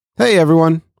Hey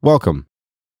everyone, welcome.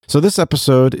 So this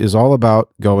episode is all about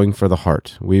going for the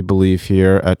heart. We believe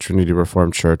here at Trinity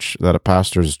Reformed Church that a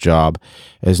pastor's job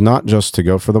is not just to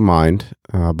go for the mind,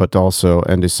 but also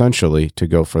and essentially to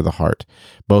go for the heart.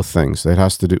 Both things. We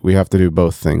have to do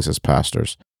both things as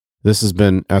pastors. This has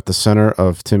been at the center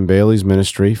of Tim Bayly's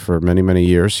ministry for many, many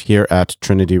years here at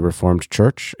Trinity Reformed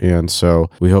Church, and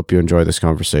so we hope you enjoy this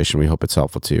conversation. We hope it's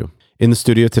helpful to you. In the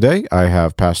studio today, I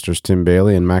have Pastors Tim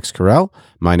Bayly and Max Carell.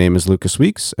 My name is Lucas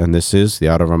Weeks, and this is the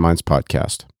Out of Our Minds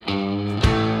podcast.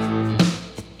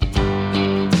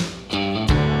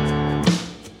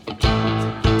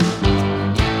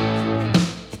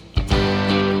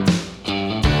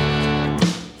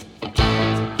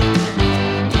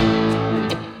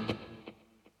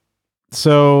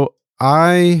 So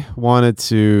I wanted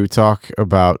to talk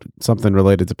about something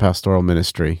related to pastoral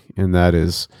ministry, and that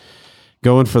is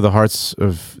going for the hearts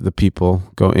of the people,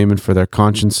 aiming for their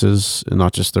consciences and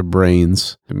not just their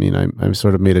brains. I mean, I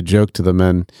sort of made a joke to the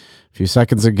men a few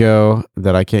seconds ago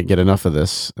that I can't get enough of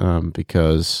this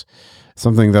because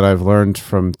something that I've learned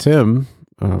from Tim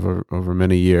over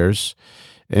many years,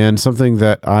 and something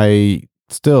that I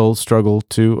still struggle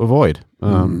to avoid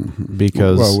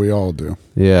because... Well, we all do.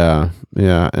 Yeah.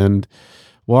 And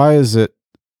why is it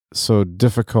so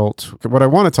difficult? What I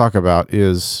want to talk about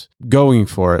is going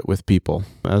for it with people.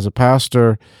 As a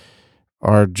pastor,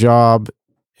 our job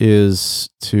is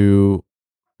to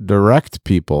direct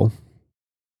people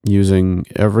using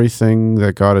everything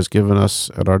that God has given us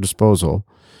at our disposal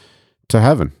to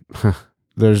heaven.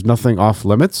 There's nothing off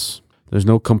limits. There's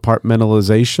no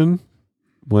compartmentalization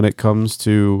when it comes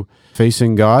to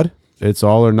facing God. It's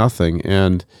all or nothing.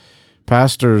 And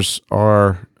pastors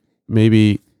are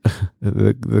maybe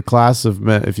the class of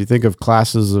men. If you think of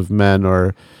classes of men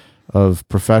or of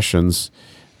professions,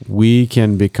 we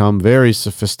can become very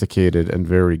sophisticated and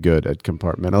very good at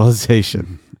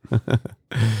compartmentalization.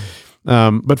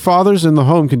 But fathers in the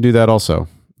home can do that also.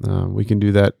 We can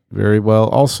do that very well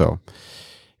also.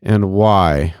 And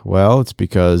why? Well, it's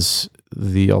because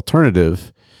the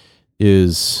alternative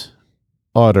is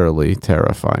utterly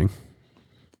terrifying.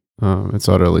 It's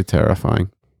utterly terrifying.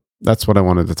 That's what I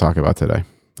wanted to talk about today.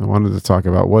 I wanted to talk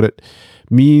about what it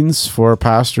means for a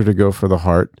pastor to go for the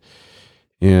heart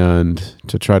and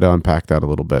to try to unpack that a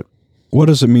little bit. What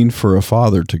does it mean for a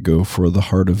father to go for the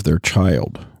heart of their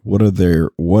child? What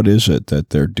is it that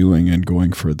they're doing and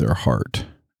going for their heart?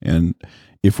 And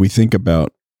if we think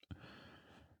about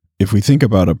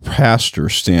a pastor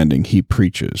standing, he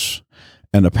preaches.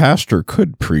 And a pastor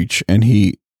could preach, and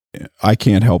I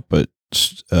can't help but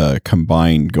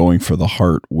combine going for the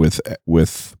heart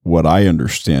with what I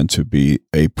understand to be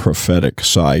a prophetic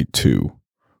side to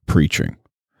preaching.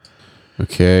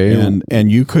 Okay. And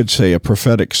you could say a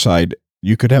prophetic side,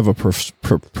 you could have a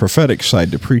prophetic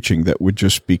side to preaching that would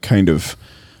just be kind of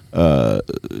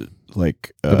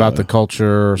like about the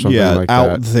culture or something like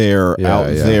out that.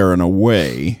 There in a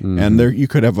way. Mm-hmm. And there you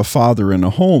could have a father in a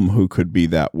home who could be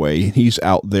that way. He's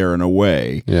out there in a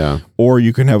way. Yeah. Or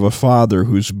you can have a father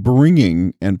who's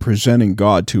bringing and presenting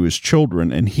God to his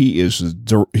children, and he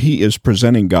is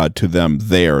presenting God to them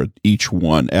there, each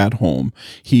one at home.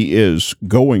 He is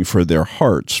going for their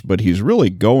hearts, but he's really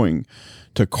going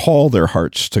to call their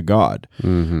hearts to God.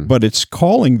 Mm-hmm. But it's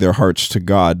calling their hearts to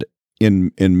God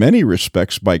in many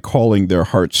respects by calling their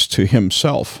hearts to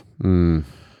himself,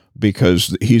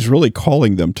 because he's really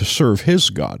calling them to serve his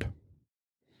God.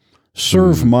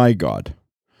 Serve my God.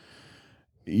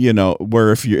 You know,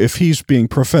 where if he's being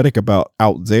prophetic about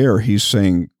out there, he's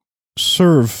saying,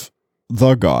 serve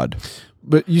the God.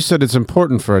 But you said it's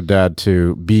important for a dad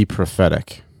to be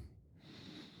prophetic,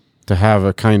 to have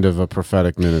a kind of a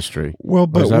prophetic ministry. Well,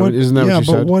 but isn't that what you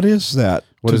said? What is that?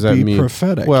 What does that mean?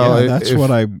 Prophetic. Well,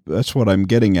 that's what I'm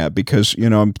getting at, because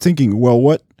I'm thinking, well,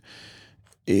 what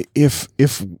if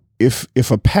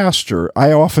a pastor?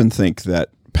 I often think that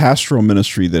pastoral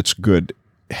ministry that's good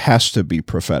has to be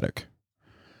prophetic.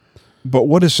 But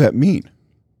what does that mean?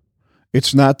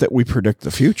 It's not that we predict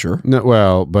the future. No,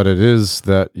 well, but it is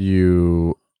that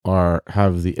you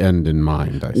have the end in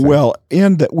mind, I think. Well,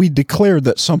 and that we declare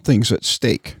that something's at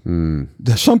stake.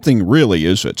 That something really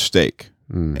is at stake.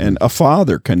 And a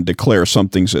father can declare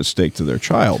something's at stake to their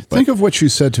child. Think of what you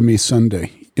said to me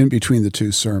Sunday in between the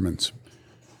two sermons.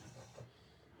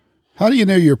 How do you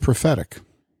know you're prophetic?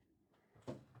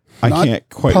 I can't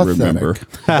quite remember.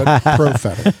 But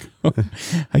prophetic.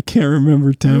 I can't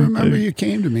remember, Tim. You remember you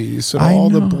came to me. You said all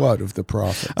the blood of the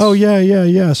prophets. Oh,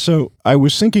 yeah. So I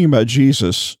was thinking about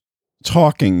Jesus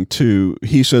talking to,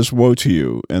 he says, woe to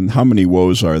you. And how many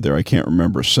woes are there? I can't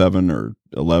remember, 7 or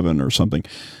 11 or something.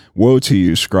 Woe to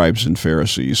you, scribes and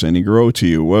Pharisees. And he goes, woe to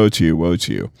you, woe to you, woe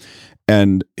to you.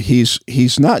 And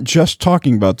he's not just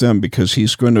talking about them, because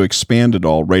he's going to expand it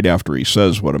all right after he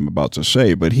says what I'm about to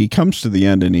say. But he comes to the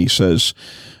end and he says,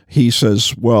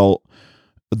 well,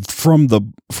 from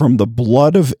the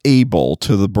blood of Abel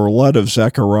to the blood of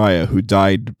Zechariah, who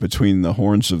died between the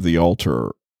horns of the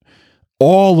altar,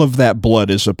 all of that blood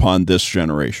is upon this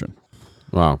generation.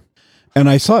 Wow. And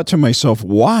I thought to myself,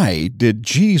 why did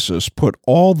Jesus put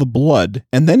all the blood?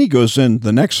 And then he goes in,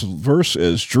 the next verse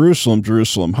is, Jerusalem,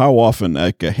 Jerusalem, how often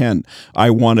at Gehenna I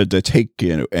wanted to take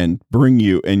you and bring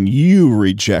you, and you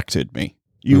rejected me.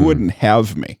 You wouldn't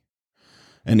have me.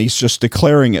 And he's just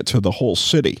declaring it to the whole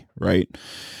city, right?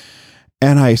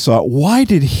 And I thought, why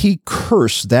did he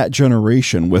curse that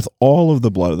generation with all of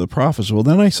the blood of the prophets? Well,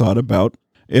 then I thought about,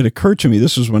 it occurred to me,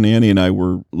 this is when Annie and I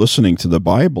were listening to the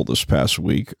Bible this past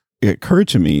week, it occurred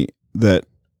to me that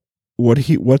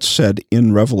what's said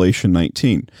in Revelation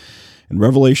 19. In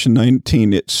Revelation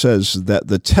 19, it says that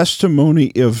the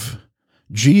testimony of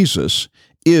Jesus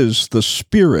is the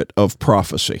spirit of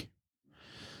prophecy.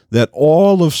 That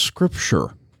all of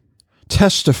Scripture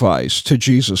testifies to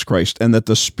Jesus Christ, and that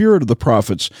the spirit of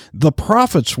the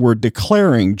prophets were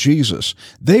declaring Jesus.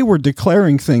 They were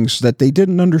declaring things that they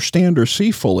didn't understand or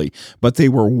see fully, but they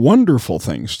were wonderful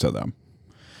things to them,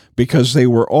 because they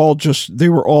were all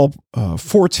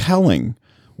foretelling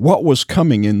what was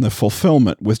coming in the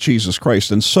fulfillment with Jesus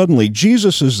Christ. And suddenly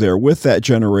Jesus is there with that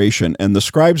generation, and the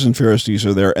scribes and Pharisees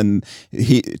are there, and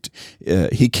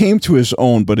he came to his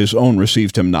own, but his own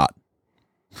received him not.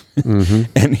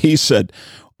 Mm-hmm. And he said,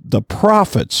 the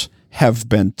prophets have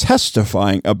been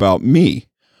testifying about me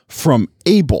from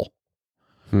Abel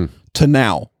to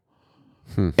now,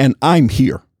 and I'm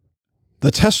here.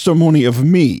 The testimony of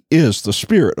me is the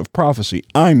spirit of prophecy.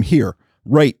 I'm here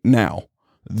right now.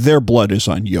 Their blood is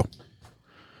on you.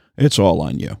 It's all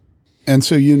on you. And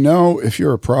so, if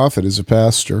you're a prophet as a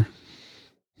pastor,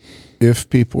 if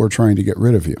people are trying to get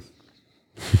rid of you,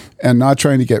 and not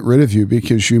trying to get rid of you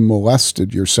because you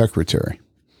molested your secretary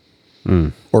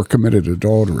or committed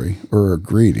adultery or are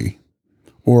greedy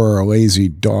or are a lazy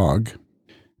dog,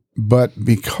 but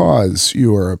because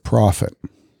you are a prophet.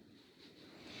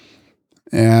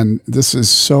 And this is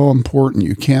so important.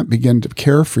 You can't begin to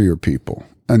care for your people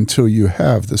until you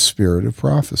have the spirit of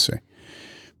prophecy,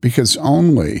 because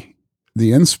only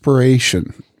the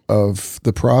inspiration of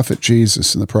the prophet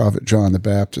Jesus and the prophet John the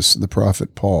Baptist and the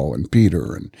prophet Paul and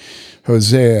Peter and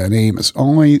Hosea and Amos,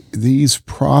 only these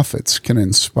prophets can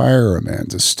inspire a man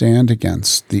to stand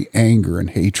against the anger and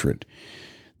hatred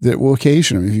that will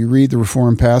occasion him. If you read The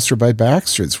Reformed Pastor by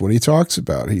Baxter, it's what he talks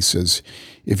about. He says,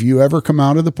 if you ever come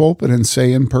out of the pulpit and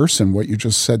say in person what you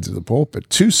just said to the pulpit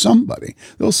to somebody,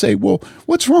 they'll say, well,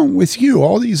 what's wrong with you?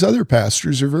 All these other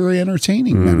pastors are very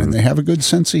entertaining men, and they have a good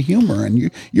sense of humor, and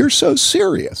you're so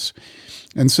serious.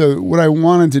 And so what I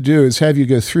wanted to do is have you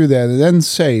go through that and then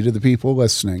say to the people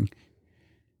listening,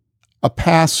 a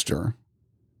pastor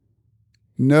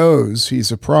knows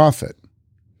he's a prophet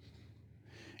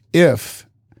if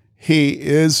he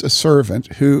is a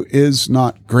servant who is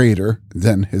not greater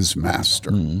than his master.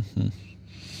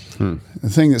 Mm-hmm. The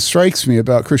thing that strikes me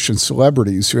about Christian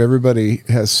celebrities, who everybody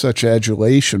has such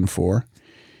adulation for,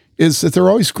 is that they're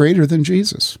always greater than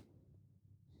Jesus.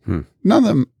 None of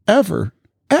them ever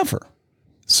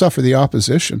suffer the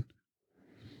opposition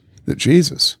that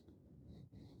Jesus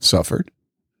suffered.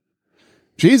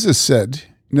 Jesus said,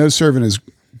 no servant is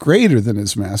greater than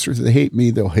his master. If they hate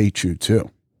me, they'll hate you too.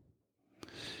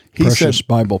 He Precious said,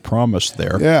 Bible promise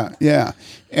there. Yeah.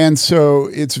 And so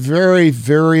it's very,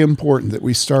 very important that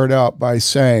we start out by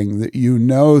saying that you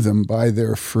know them by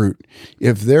their fruit.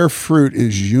 If their fruit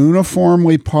is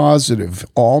uniformly positive,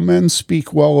 all men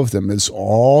speak well of them, as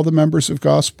all the members of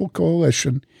Gospel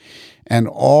Coalition and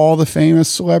all the famous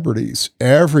celebrities,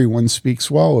 everyone speaks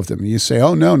well of them. And you say,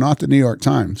 oh, no, not the New York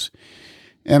Times.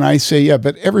 And I say, yeah,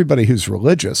 but everybody who's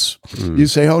religious. You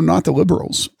say, oh, not the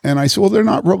liberals. And I say, well, they're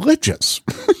not religious.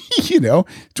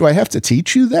 Do I have to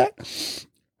teach you that?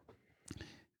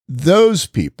 Those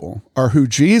people are who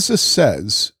Jesus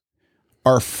says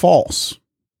are false.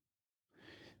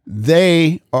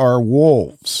 They are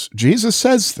wolves. Jesus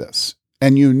says this,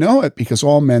 and you know it because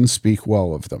all men speak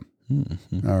well of them.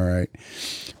 Mm-hmm. All right.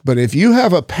 But if you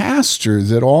have a pastor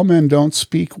that all men don't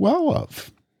speak well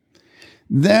of,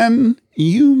 then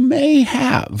you may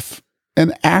have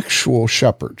an actual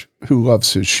shepherd who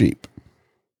loves his sheep.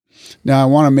 Now, I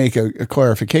want to make a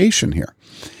clarification here.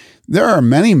 There are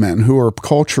many men who are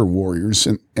culture warriors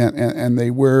and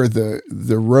they wear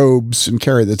the robes and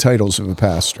carry the titles of a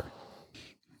pastor.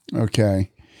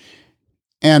 Okay.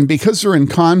 And because they're in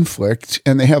conflict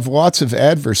and they have lots of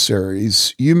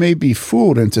adversaries, you may be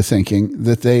fooled into thinking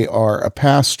that they are a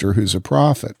pastor who's a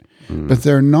prophet, but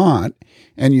they're not.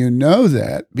 And you know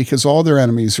that because all their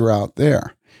enemies are out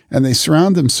there and they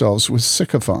surround themselves with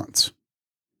sycophants.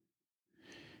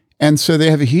 And so they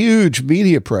have a huge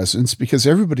media presence because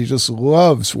everybody just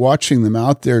loves watching them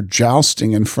out there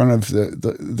jousting in front of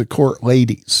the court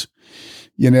ladies.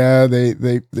 You know,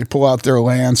 they pull out their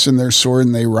lance and their sword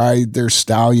and they ride their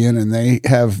stallion and they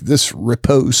have this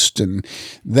riposte and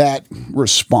that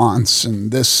response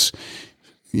and this,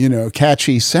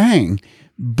 catchy saying,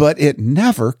 but it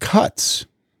never cuts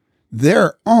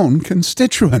their own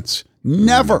constituents.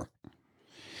 Never.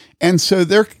 And so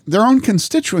their own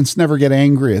constituents never get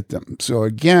angry at them. So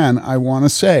again, I want to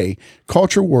say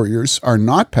culture warriors are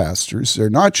not pastors.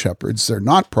 They're not shepherds. They're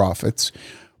not prophets.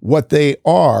 What they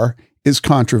are is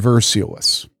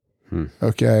controversialists.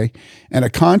 Okay? And a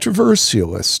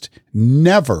controversialist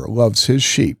never loves his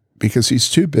sheep because he's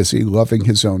too busy loving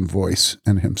his own voice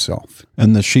and himself.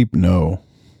 And the sheep know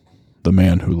the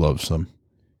man who loves them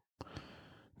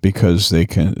because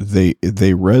they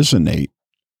resonate.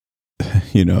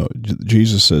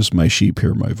 Jesus says, my sheep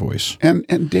hear my voice.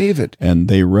 And David. And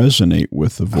they resonate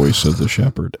with the voice of the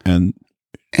shepherd. And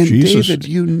Jesus,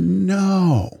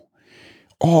 David,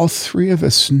 all three of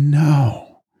us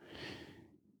know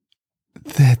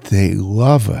that they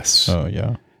love us. Oh,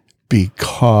 yeah.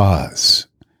 Because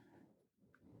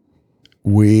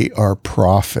we are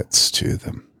prophets to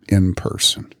them in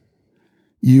person.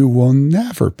 You will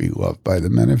never be loved by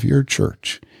the men of your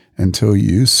church until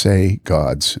you say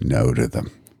God's no to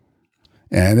them.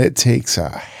 And it takes a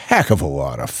heck of a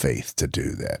lot of faith to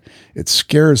do that. It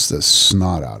scares the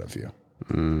snot out of you.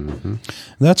 Mm-hmm.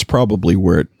 That's probably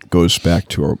where it goes back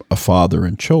to a father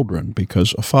and children,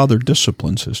 because a father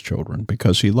disciplines his children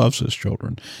because he loves his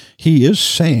children. He is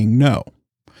saying no.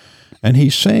 And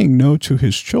he's saying no to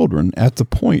his children at the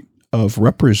point of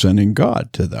representing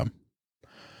God to them.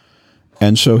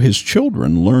 And so his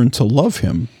children learn to love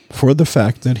him for the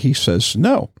fact that he says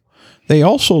no. They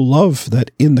also love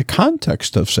that in the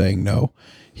context of saying no,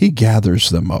 he gathers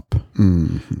them up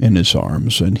in his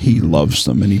arms and he loves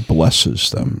them and he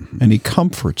blesses them and he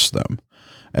comforts them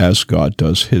as God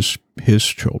does his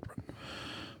children.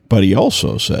 But he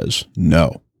also says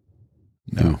no.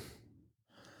 No.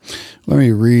 Let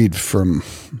me read from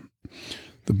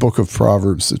the book of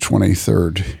Proverbs, the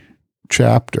 23rd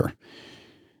chapter.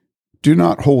 Do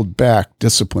not hold back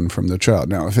discipline from the child.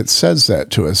 Now, if it says that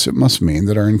to us, it must mean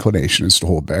that our inclination is to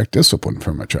hold back discipline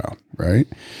from a child, right?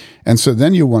 And so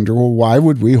then you wonder, well, why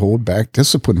would we hold back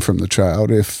discipline from the child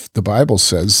if the Bible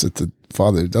says that the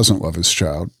father that doesn't love his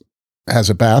child has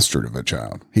a bastard of a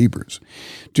child? Hebrews.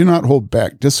 Do not hold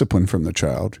back discipline from the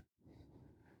child.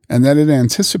 And then it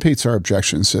anticipates our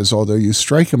objection, says, although you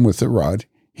strike him with the rod,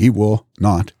 he will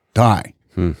not die.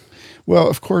 Well,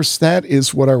 of course, that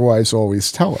is what our wives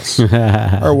always tell us.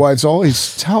 Our wives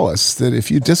always tell us that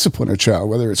if you discipline a child,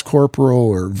 whether it's corporal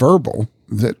or verbal,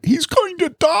 that he's going to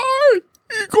die.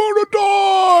 He's going to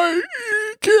die.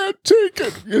 He can't take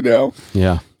it,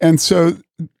 Yeah. And so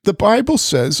the Bible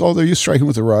says, although you strike him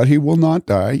with a rod, he will not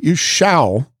die. You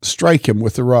shall strike him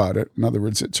with the rod. In other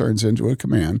words, it turns into a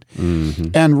command.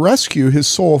 And rescue his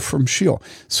soul from Sheol.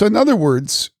 So in other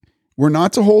words, we're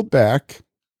not to hold back.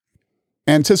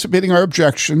 Anticipating our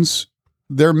objections,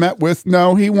 they're met with,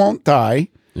 no, he won't die.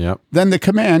 Yep. Then the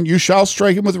command, you shall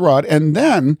strike him with a rod. And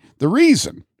then the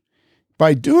reason,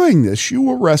 by doing this, you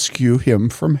will rescue him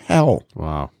from hell.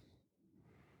 Wow.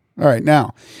 All right,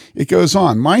 now, it goes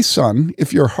on. My son,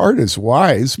 if your heart is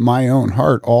wise, my own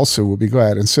heart also will be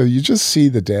glad. And so you just see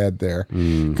the dad there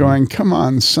going, come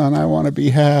on, son, I want to be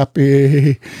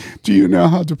happy. Do you know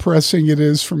how depressing it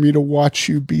is for me to watch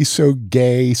you be so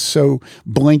gay, so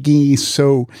blinky,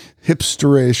 so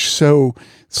hipsterish,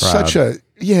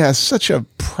 such a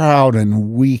proud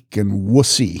and weak and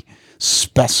wussy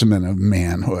specimen of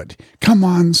manhood. Come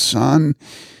on, son.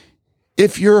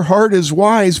 If your heart is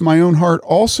wise, my own heart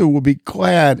also will be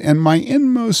glad, and my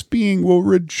inmost being will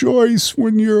rejoice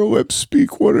when your lips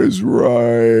speak what is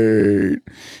right.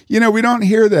 We don't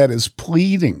hear that as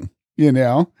pleading,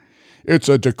 It's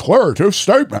a declarative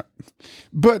statement.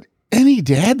 But any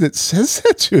dad that says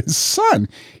that to his son,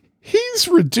 he's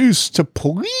reduced to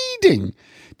pleading.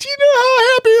 Do you know how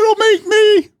happy it'll make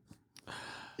me?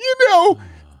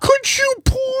 Could you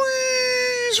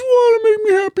please want to make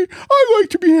me happy? I like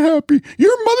to be happy.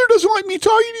 Your mother doesn't like me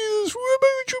talking to you this way.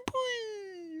 Would you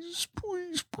please,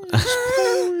 please, please,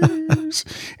 please?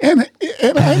 sinners.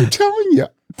 And I'm telling you,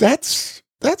 that's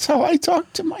how I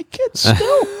talk to my kids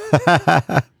still.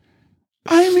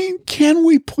 I mean, can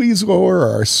we please lower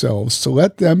ourselves to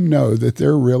let them know that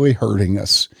they're really hurting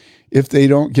us if they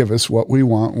don't give us what we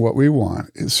want? What we want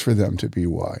is for them to be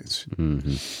wise.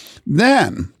 Mm-hmm.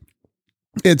 Then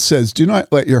it says, do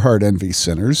not let your heart envy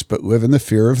sinners, but live in the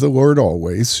fear of the Lord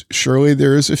always. Surely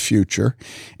there is a future,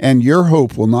 and your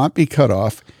hope will not be cut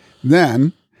off.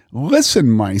 Then listen,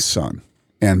 my son,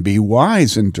 and be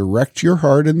wise and direct your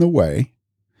heart in the way.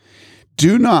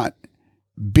 Do not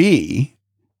be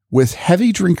with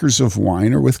heavy drinkers of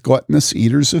wine or with gluttonous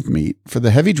eaters of meat, for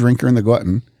the heavy drinker and the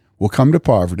glutton will come to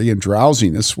poverty, and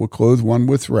drowsiness will clothe one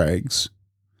with rags.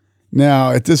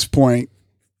 Now, at this point,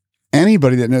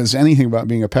 anybody that knows anything about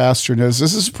being a pastor knows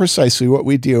this is precisely what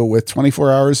we deal with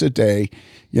 24 hours a day,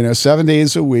 7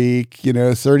 days a week,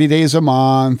 30 days a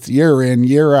month, year in,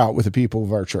 year out with the people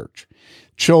of our church.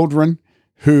 Children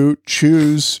who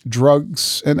choose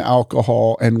drugs and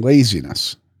alcohol and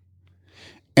laziness,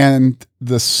 and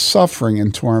the suffering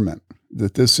and torment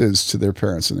that this is to their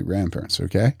parents and their grandparents,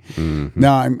 okay? Mm-hmm.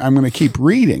 Now, I'm going to keep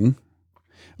reading.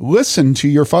 Listen to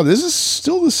your father. This is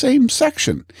still the same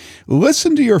section.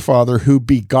 Listen to your father who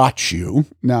begot you.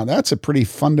 Now, that's a pretty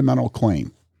fundamental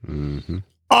claim. Mm-hmm.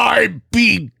 I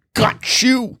begot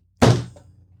you.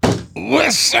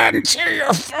 Listen to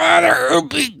your father who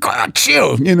begot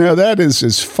you. That is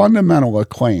as fundamental a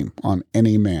claim on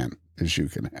any man as you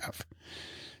can have.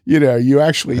 You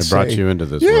actually say, brought you into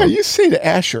this yeah, world. you say to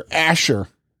Asher,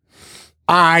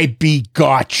 I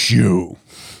begot you.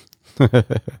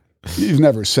 You've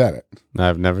never said it.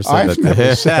 I've never said I've that.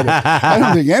 never said it. I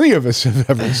don't think any of us have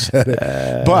ever said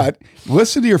it. But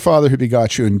listen to your father who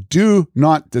begot you, and do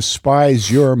not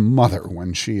despise your mother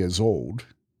when she is old.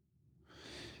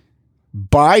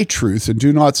 Buy truth and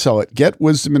do not sell it. Get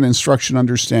wisdom and instruction,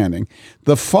 understanding.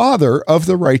 The father of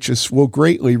the righteous will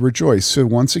greatly rejoice. So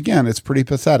once again, it's pretty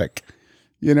pathetic.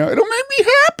 It'll make me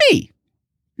happy.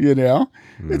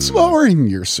 It's lowering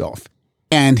yourself.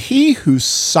 And he who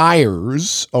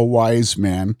sires a wise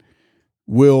man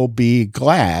will be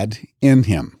glad in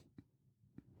him.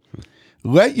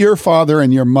 Let your father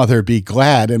and your mother be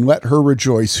glad, and let her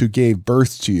rejoice who gave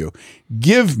birth to you.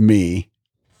 Give me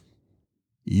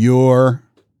your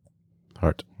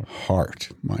heart,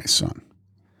 my son,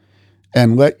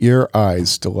 and let your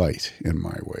eyes delight in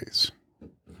my ways.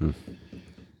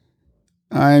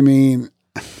 I mean,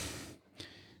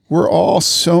 we're all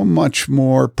so much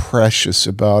more precious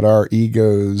about our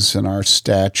egos and our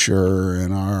stature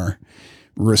and our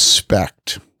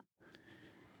respect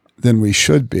than we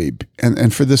should be.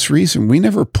 And for this reason, we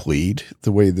never plead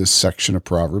the way this section of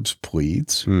Proverbs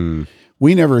pleads.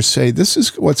 We never say, this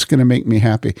is what's going to make me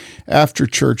happy. After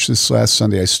church this last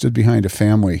Sunday, I stood behind a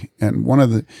family, and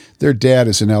their dad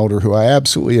is an elder who I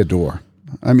absolutely adore.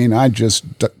 I mean, I just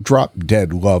drop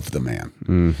dead love the man.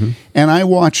 Mm-hmm. And I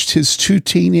watched his 2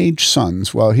 teenage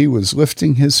sons while he was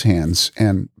lifting his hands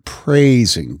and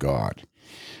praising God.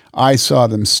 I saw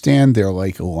them stand there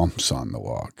like lumps on the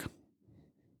log.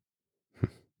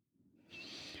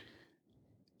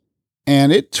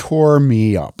 And it tore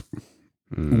me up.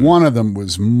 One of them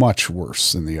was much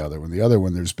worse than the other one. The other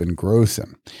one, there's been growth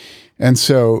in. And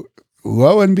so,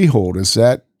 lo and behold, as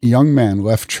that young man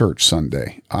left church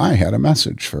Sunday, I had a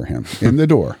message for him in the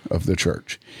door of the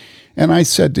church. And I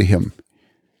said to him,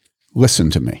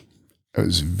 listen to me. I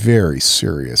was very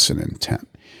serious and intent.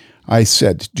 I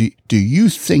said, do you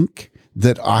think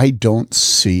that I don't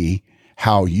see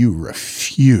how you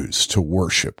refuse to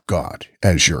worship God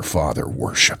as your father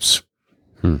worships?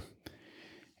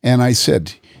 And I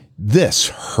said, this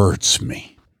hurts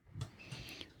me.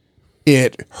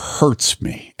 It hurts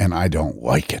me, and I don't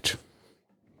like it.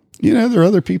 There are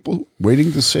other people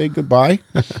waiting to say goodbye,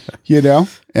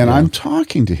 and I'm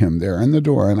talking to him there in the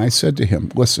door, and I said to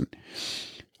him, listen,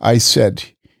 I said,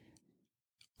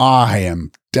 I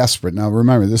am desperate. Now,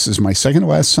 remember, this is my second to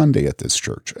last Sunday at this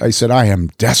church. I said, I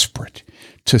am desperate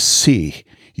to see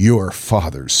your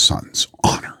father's sons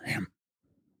honor him.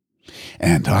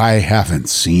 And I haven't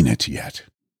seen it yet.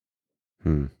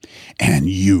 And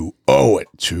you owe it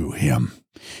to him.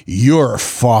 Your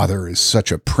father is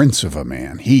such a prince of a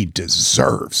man. He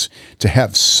deserves to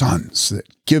have sons that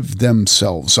give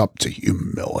themselves up to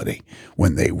humility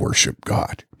when they worship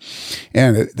God.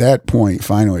 And at that point,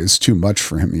 finally, it's too much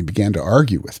for him. He began to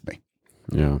argue with me.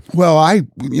 Yeah. Well,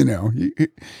 and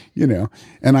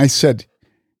I said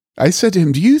to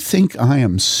him, do you think I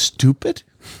am stupid?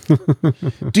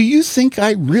 Do you think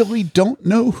I really don't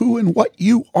know who and what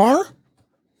you are?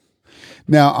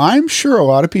 Now, I'm sure a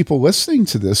lot of people listening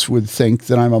to this would think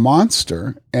that I'm a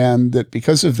monster and that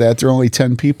because of that, there are only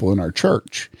 10 people in our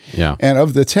church. Yeah. And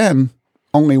of the 10,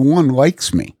 only one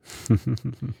likes me.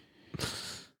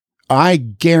 I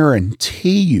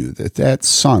guarantee you that that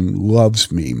son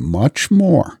loves me much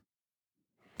more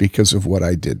because of what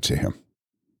I did to him.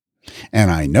 And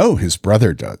I know his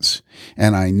brother does.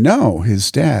 And I know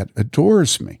his dad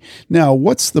adores me. Now,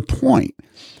 what's the point?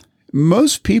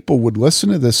 Most people would listen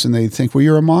to this and they'd think, well,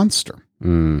 you're a monster.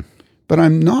 But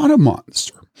I'm not a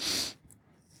monster.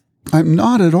 I'm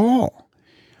not at all.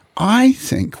 I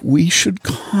think we should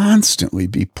constantly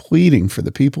be pleading for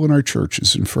the people in our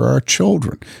churches and for our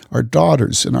children, our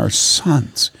daughters, and our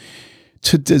sons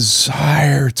to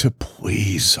desire to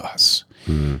please us.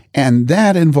 And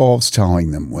that involves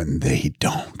telling them when they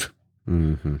don't.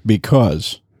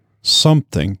 Because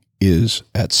something is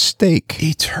at stake.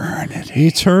 Eternity.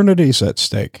 Eternity's at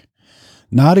stake.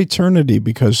 Not eternity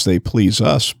because they please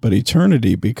us, but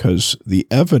eternity because the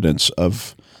evidence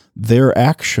of their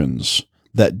actions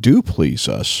that do please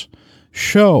us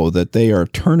show that they are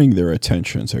turning their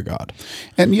attention to God.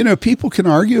 And, you know, people can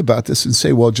argue about this and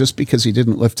say, well, just because he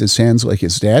didn't lift his hands like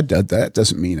his dad did, that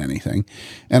doesn't mean anything.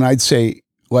 And I'd say,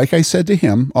 like I said to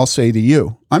him, I'll say to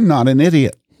you, I'm not an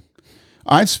idiot.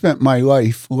 I've spent my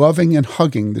life loving and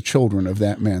hugging the children of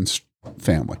that man's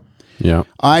family. Yeah.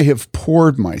 I have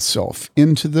poured myself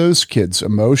into those kids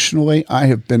emotionally. I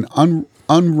have been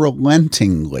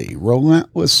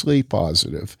relentlessly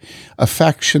positive,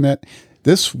 affectionate.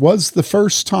 This was the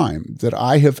first time that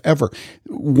I have ever,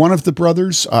 one of the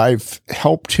brothers, I've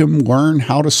helped him learn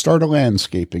how to start a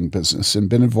landscaping business and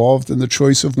been involved in the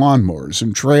choice of lawnmowers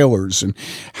and trailers and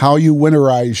how you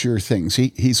winterize your things.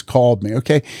 He's called me.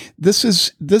 Okay. This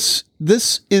is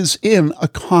in a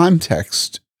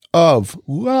context of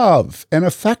love and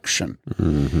affection.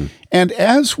 And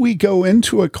as we go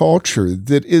into a culture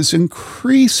that is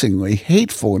increasingly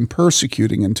hateful and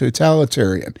persecuting and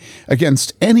totalitarian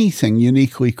against anything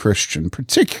uniquely Christian,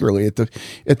 particularly at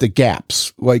the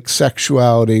gaps, like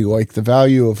sexuality, like the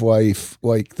value of life,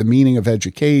 like the meaning of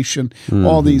education,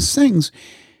 all these things,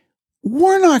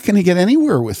 we're not going to get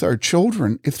anywhere with our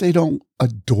children if they don't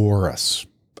adore us.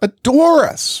 Adore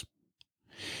us.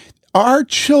 Our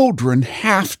children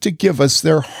have to give us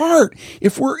their heart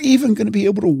if we're even going to be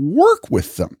able to work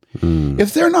with them.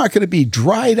 If they're not going to be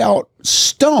dried out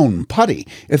stone putty,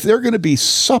 if they're going to be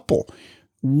supple,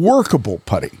 workable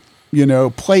putty,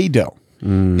 Play-Doh,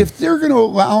 if they're going to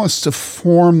allow us to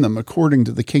form them according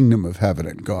to the kingdom of heaven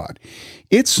and God,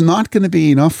 it's not going to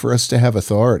be enough for us to have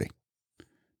authority.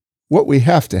 What we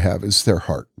have to have is their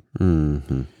heart.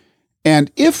 And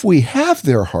if we have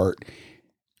their heart,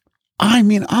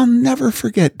 I'll never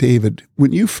forget, David,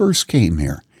 when you first came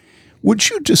here,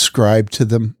 would you describe to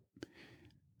them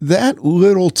that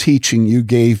little teaching you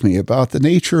gave me about the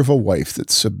nature of a wife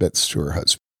that submits to her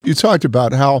husband? You talked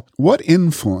about what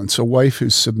influence a wife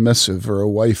who's submissive or a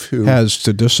wife who has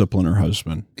to discipline her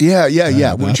husband.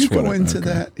 Yeah. Would you go into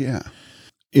that? Yeah.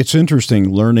 It's interesting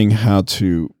learning how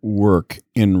to work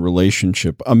in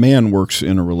relationship. A man works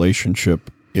in a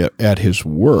relationship at his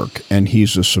work, and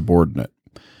he's a subordinate.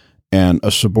 And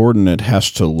a subordinate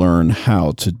has to learn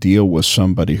how to deal with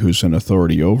somebody who's in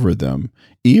authority over them,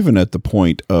 even at the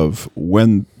point of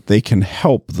when they can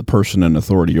help the person in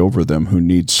authority over them who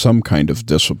needs some kind of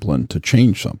discipline to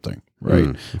change something,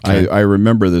 right? Okay. I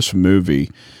remember this movie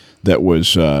that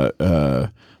was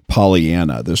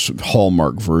Pollyanna, this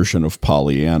Hallmark version of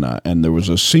Pollyanna, and there was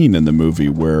a scene in the movie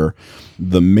where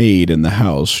the maid in the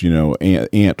house,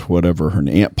 Aunt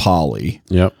Polly,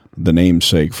 yep, the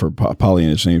namesake for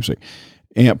Pollyanna's namesake.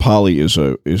 Aunt Polly is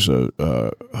a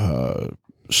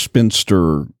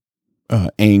spinster,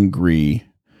 angry,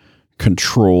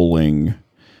 controlling,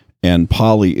 and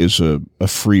Polly is a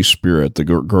free spirit, the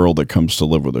girl that comes to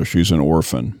live with her. She's an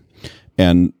orphan.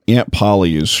 And Aunt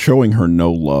Polly is showing her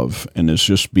no love and is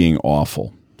just being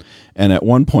awful. And at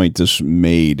one point, this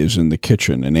maid is in the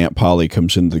kitchen, and Aunt Polly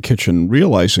comes into the kitchen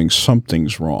realizing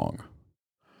something's wrong.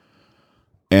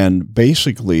 And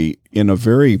basically, in a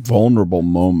very vulnerable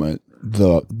moment,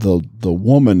 the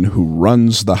woman who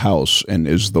runs the house and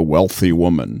is the wealthy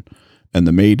woman, and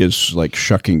the maid is like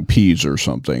shucking peas or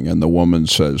something, and the woman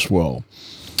says, well,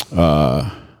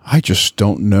 I just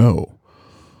don't know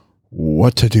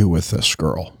what to do with this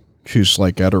girl. She's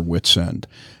like at her wit's end.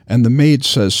 And the maid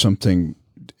says something,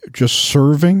 just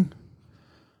serving,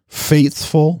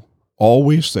 faithful,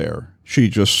 always there. She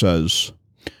just says,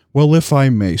 well, if I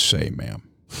may say, ma'am.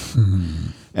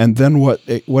 And then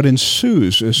what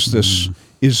ensues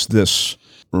is this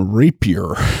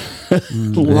rapier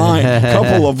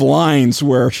couple of lines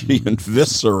where she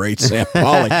eviscerates Aunt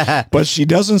Polly, but she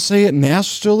doesn't say it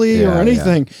nastily or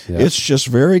anything. Yeah. It's just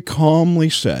very calmly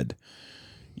said,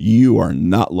 "You are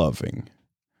not loving,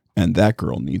 and that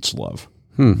girl needs love."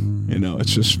 You know,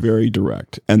 it's just very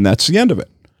direct, and that's the end of it.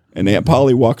 And Aunt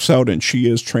Polly walks out, and she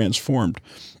is transformed.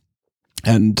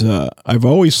 And I've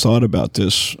always thought about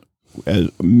this. As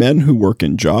men who work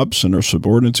in jobs and are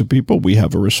subordinate to people, we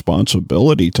have a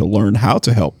responsibility to learn how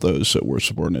to help those that we're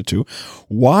subordinate to.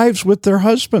 Wives with their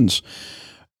husbands,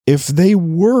 if they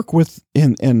work with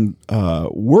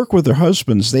work with their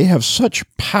husbands, they have such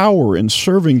power in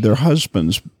serving their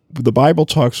husbands. The Bible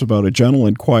talks about a gentle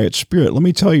and quiet spirit. Let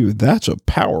me tell you, that's a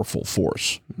powerful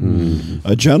force.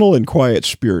 A gentle and quiet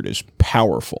spirit is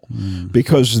powerful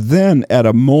because then at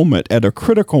a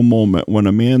critical moment when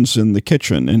a man's in the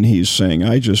kitchen and he's saying,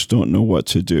 "I just don't know what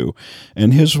to do,"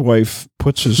 and his wife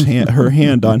puts her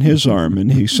hand on his arm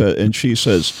and she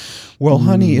says, "Well,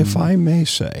 honey, if I may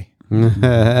say."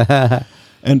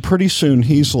 And pretty soon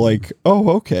he's like, "Oh,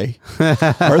 okay.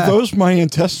 Are those my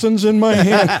intestines in my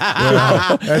hand?"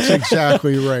 Yeah, that's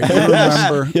exactly right.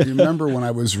 You remember when I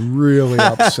was really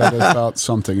upset about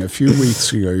something a few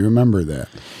weeks ago? You remember that?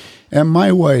 And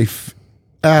my wife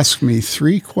asked me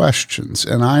 3 questions,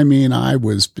 and I mean, I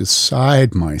was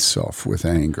beside myself with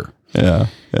anger. Yeah.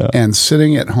 And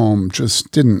sitting at home, just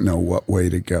didn't know what way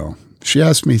to go. She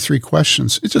asked me 3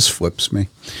 questions. It just flips me.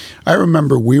 I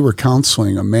remember we were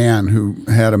counseling a man who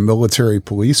had a military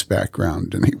police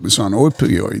background, and he was on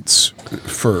opioids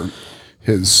for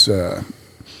his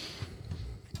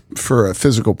for a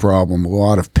physical problem, a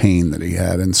lot of pain that he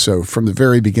had. And so from the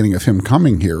very beginning of him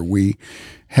coming here, we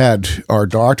had our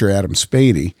doctor, Adam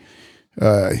Spady.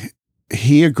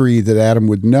 He agreed that Adam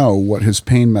would know what his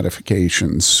pain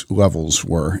medications levels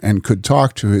were and could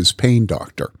talk to his pain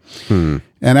doctor.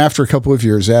 And after a couple of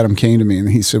years, Adam came to me and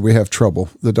he said, "We have trouble.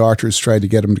 The doctors tried to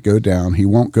get him to go down. He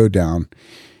won't go down.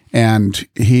 And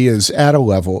he is at a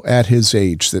level at his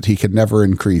age that he can never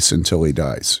increase until he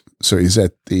dies. So he's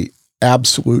at the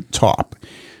absolute top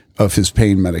of his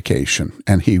pain medication,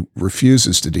 and he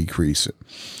refuses to decrease it."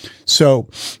 So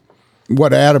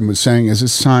what Adam was saying is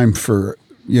it's time for,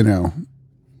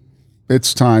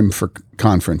 it's time for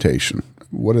confrontation.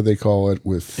 What do they call it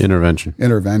with Intervention?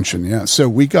 Intervention, yeah. So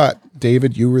we got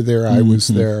David, you were there, I was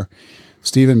there.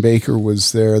 Stephen Baker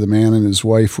was there. The man and his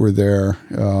wife were there.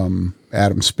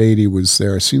 Adam Spady was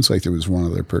there. It seems like there was one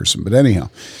other person. But anyhow,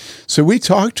 so we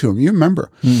talked to him. You remember.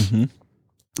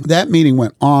 That meeting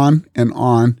went on and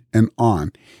on and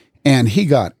on. And he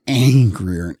got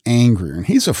angrier and angrier. And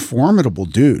he's a formidable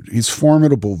dude. He's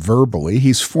formidable verbally.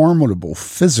 He's formidable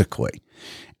physically.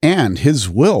 And his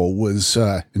will was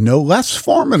no less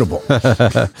formidable.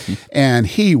 And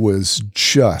he was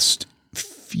just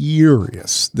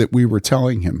furious that we were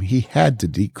telling him he had to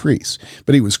decrease.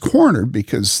 But he was cornered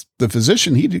because the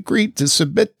physician he'd agreed to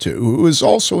submit to, who is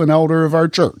also an elder of our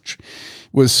church,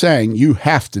 was saying, "You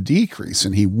have to decrease."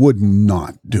 And he would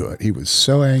not do it. He was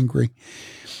so angry.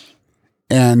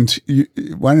 And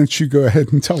why don't you go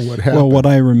ahead and tell what happened? Well, what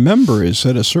I remember is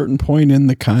at a certain point in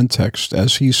the context,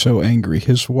 as he's so angry,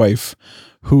 his wife,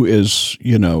 who is,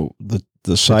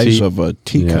 the size of a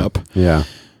teacup,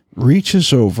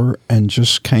 reaches over and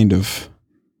just kind of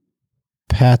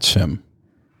pats him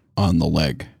on the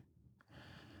leg.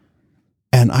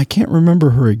 And I can't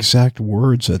remember her exact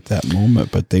words at that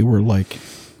moment, but they were like...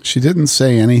 She didn't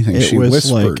say anything. She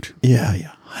whispered. Like,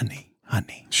 yeah, honey.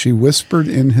 She whispered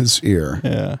in his ear.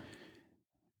 Yeah.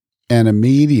 And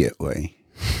immediately...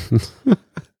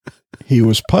 he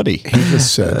was putty. He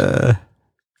just said,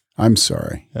 "I'm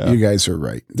sorry. You guys are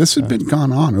right." This had been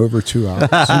gone on over 2 hours.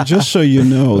 And just so you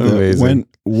know, that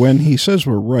when he says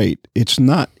we're right, it's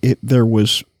not. There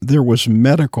was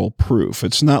medical proof.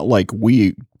 It's not like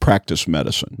we practice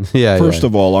medicine. First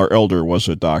of all, our elder was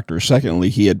a doctor. Secondly,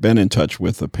 he had been in touch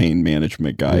with the pain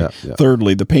management guy.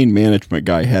 Thirdly, the pain management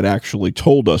guy had actually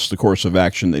told us the course of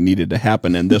action that needed to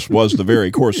happen, and this was the very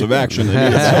course of action that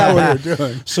needed to happen. That's what we're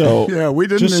doing. So we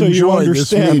didn't just so enjoy you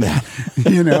understand this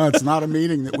meeting. that. It's not a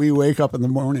meeting that we wake up in the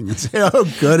morning and say,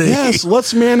 "Oh, goody. Yes,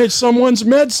 let's manage someone's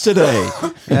meds today."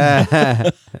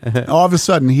 All of a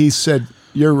sudden, he said,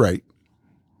 "You're right.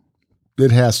 It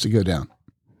has to go down."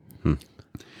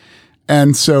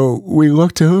 And so we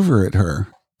looked over at her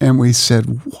and we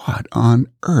said, "What on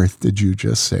earth did you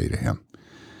just say to him?"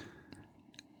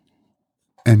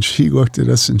 And she looked at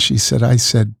us and she said, "I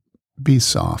said, be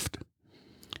soft."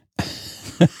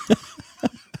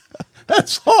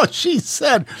 That's all she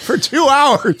said for 2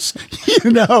 hours.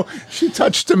 She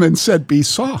touched him and said, "Be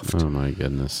soft." Oh, my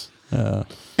goodness.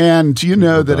 And you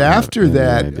know that after any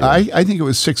that, idea. I think it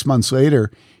was 6 months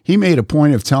later, he made a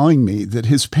point of telling me that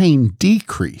his pain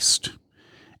decreased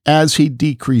as he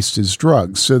decreased his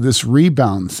drugs. So this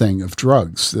rebound thing of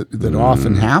drugs that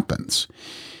often happens.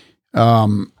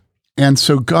 And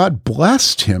so God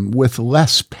blessed him with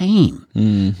less pain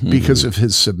because of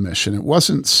his submission. It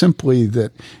wasn't simply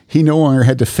that he no longer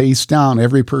had to face down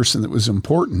every person that was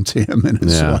important to him in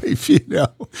his life, you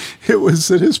know. It was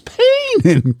that his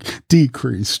pain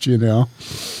decreased, you know.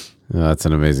 That's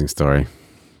an amazing story.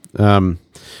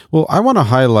 Well, I want to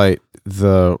highlight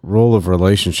the role of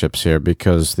relationships here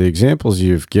because the examples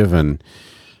you've given,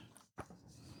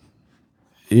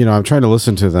 you know, I'm trying to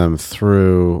listen to them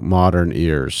through modern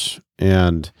ears.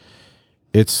 And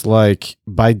it's like,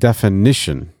 by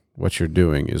definition, what you're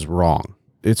doing is wrong.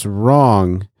 It's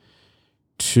wrong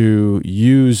to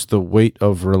use the weight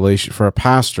of for a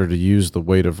pastor to use the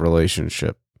weight of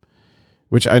relationship,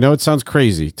 which I know it sounds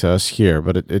crazy to us here,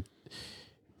 but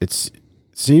it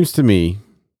seems to me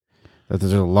that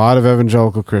there's a lot of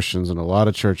evangelical Christians and a lot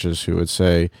of churches who would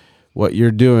say what you're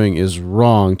doing is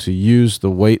wrong to use the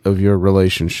weight of your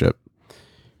relationship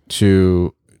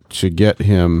to get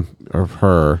him or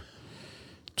her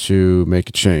to make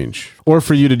a change, or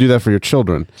for you to do that for your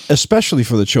children. Especially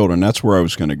for the children. That's where I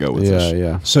was going to go with this.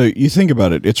 Yeah. So you think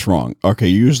about it, it's wrong. Okay,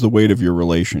 use the weight of your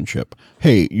relationship.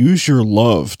 Hey, use your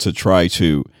love to try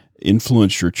to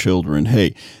influence your children.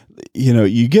 Hey, you know,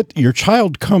 your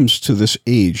child comes to this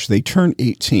age, they turn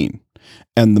 18,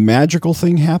 and the magical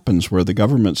thing happens where the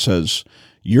government says,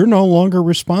 you're no longer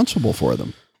responsible for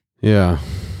them. Yeah.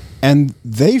 And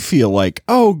they feel like,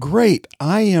 oh, great,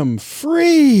 I am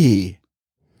free,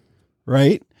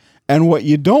 right? And what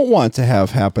you don't want to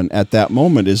have happen at that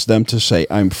moment is them to say,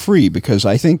 I'm free, because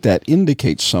I think that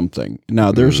indicates something.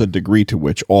 Now, there's a degree to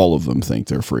which all of them think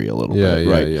they're free a little bit,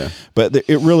 right? Yeah. But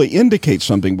it really indicates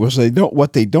something, because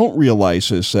what they don't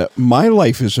realize is that my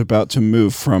life is about to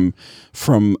move from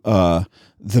the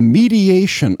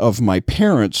mediation of my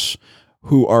parents,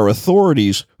 who are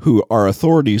authorities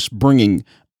bringing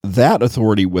that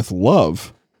authority with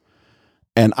love,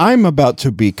 and I'm about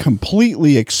to be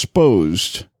completely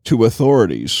exposed to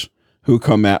authorities who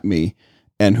come at me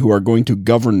and who are going to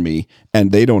govern me,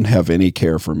 and they don't have any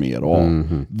care for me at all.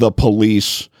 Mm-hmm. The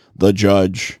police, the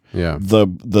judge,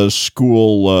 the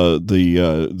school,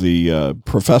 the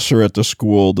professor at the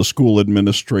school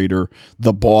administrator,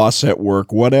 the boss at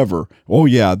work, whatever. Oh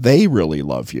yeah, they really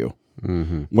love you.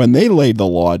 Mm-hmm. When they lay the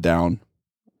law down,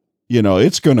 you know,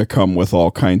 it's going to come with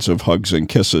all kinds of hugs and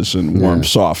kisses and warm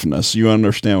softness. You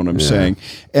understand what I'm saying?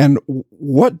 And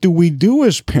what do we do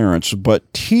as parents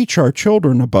but teach our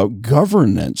children about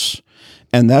governance?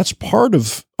 And that's part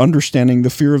of understanding the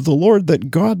fear of the Lord,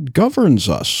 that God governs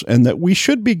us and that we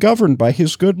should be governed by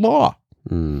his good law.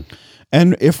 Mm.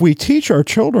 And if we teach our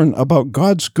children about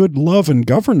God's good love and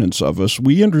governance of us,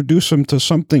 we introduce them to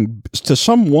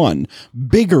someone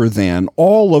bigger than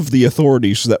all of the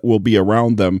authorities that will be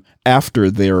around them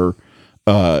after they're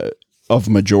of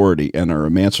majority and are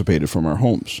emancipated from our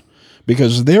homes,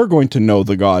 because they're going to know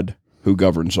the God who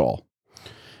governs all,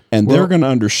 and they're going to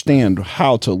understand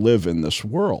how to live in this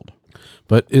world.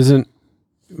 But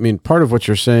part of what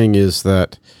you're saying is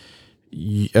that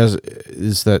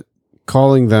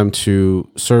calling them to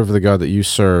serve the God that you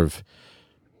serve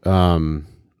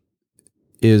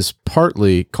is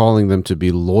partly calling them to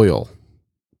be loyal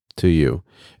to you.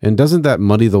 And doesn't that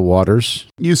muddy the waters?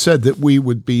 You said that we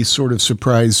would be sort of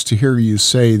surprised to hear you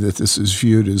say that this is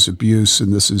viewed as abuse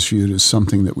and this is viewed as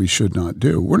something that we should not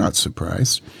do. We're not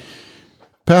surprised.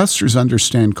 Pastors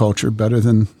understand culture better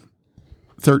than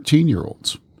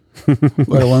 13-year-olds,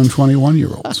 let alone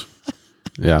 21-year-olds.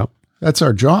 Yeah. That's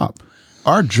our job.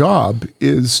 Our job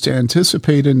is to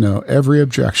anticipate and know every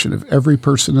objection of every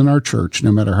person in our church,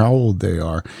 no matter how old they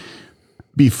are,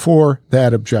 before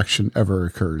that objection ever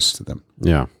occurs to them.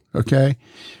 Yeah. Okay?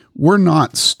 We're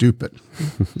not stupid.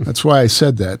 That's why I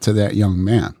said that to that young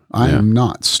man. I am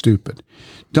not stupid.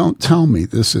 Don't tell me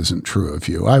this isn't true of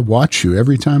you. I watch you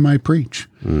every time I preach.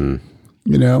 Mm.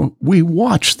 You know, we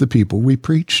watch the people we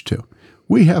preach to.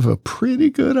 We have a pretty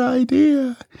good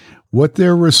idea what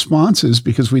their response is,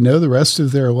 because we know the rest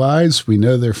of their lives. We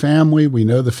know their family. We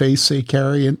know the face they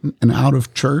carry in and out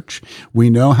of church. We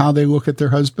know how they look at their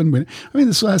husband.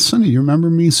 This last Sunday, you remember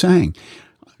me saying,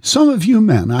 some of you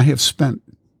men, I have spent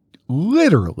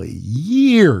literally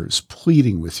years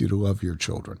pleading with you to love your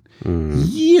children.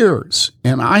 Years.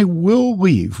 And I will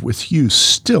leave with you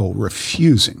still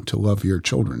refusing to love your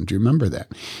children. Do you remember that?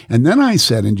 And then I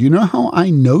said, and do you know how I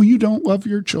know you don't love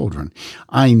your children?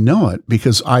 I know it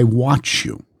because I watch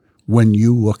you when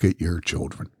you look at your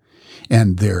children.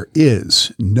 and there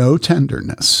is no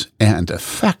tenderness and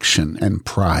affection and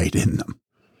pride in them.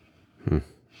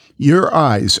 Your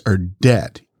eyes are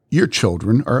dead. Your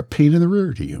children are a pain in the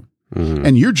rear to you.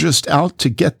 And you're just out to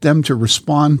get them to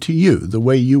respond to you the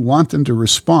way you want them to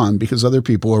respond because other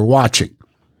people are watching.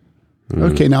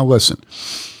 Okay, now listen.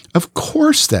 Of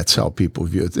course that's how people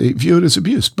view it. They view it as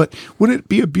abuse. But would it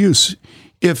be abuse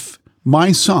if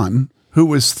my son, who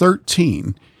was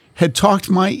 13, had talked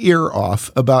my ear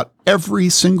off about every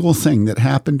single thing that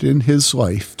happened in his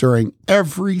life during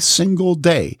every single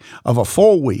day of a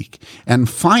full week, and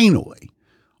finally,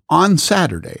 on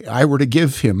Saturday, I were to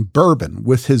give him bourbon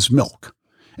with his milk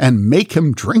and make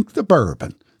him drink the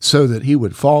bourbon so that he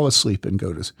would fall asleep and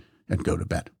go to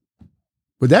bed?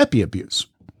 Would that be abuse?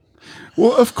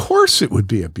 Well, of course it would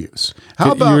be abuse.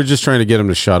 How about you were just trying to get him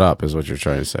to shut up, is what you're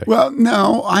trying to say. Well,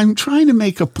 no, I'm trying to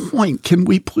make a point. Can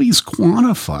we please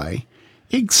quantify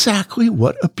exactly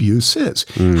what abuse is?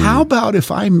 How about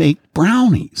if I make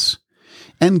brownies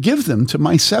and give them to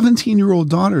my 17-year-old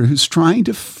daughter who's trying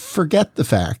to forget the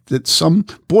fact that some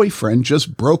boyfriend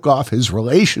just broke off his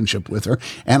relationship with her,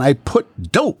 and I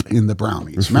put dope in the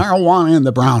brownies, marijuana in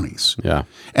the brownies. Yeah.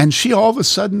 And she all of a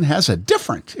sudden has a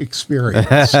different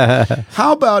experience.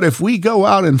 How about if we go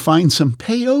out and find some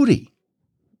peyote?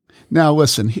 Now,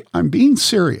 listen, I'm being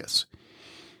serious.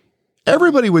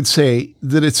 Everybody would say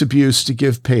that it's abuse to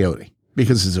give peyote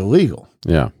because it's illegal.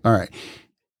 Yeah. All right.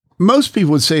 Most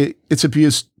people would say it's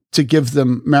abuse to give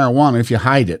them marijuana if you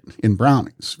hide it in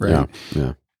brownies, right? Yeah.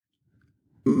 Yeah.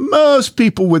 Most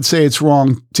people would say it's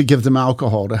wrong to give them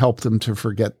alcohol to help them to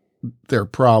forget their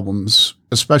problems,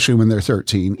 especially when they're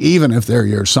 13, even if they're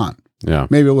your son. Yeah.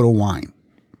 Maybe a little wine,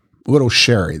 a little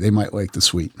sherry. They might like the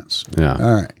sweetness. Yeah.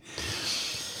 All right.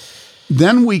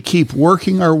 Then we keep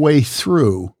working our way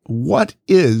through what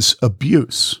is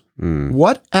abuse.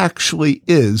 What actually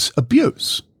is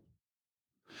abuse?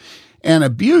 And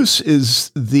abuse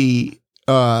is the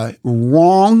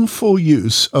wrongful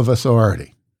use of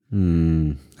authority.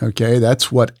 Okay,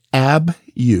 that's what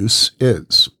abuse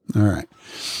is. All right.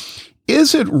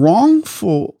 Is it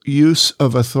wrongful use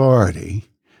of authority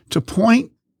to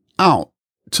point out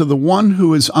to the one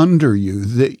who is under you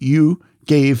that you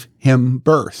gave him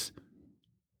birth?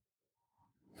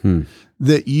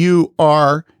 That you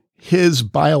are his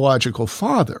biological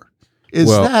father? Is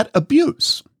that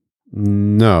abuse?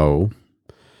 No,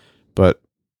 but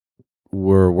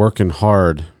we're working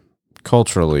hard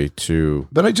culturally to.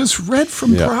 But I just read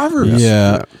from Proverbs.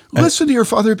 Yeah. Listen to your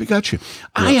father begot you.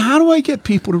 How do I get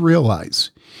people to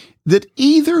realize that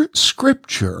either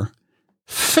scripture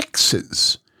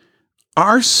fixes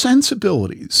our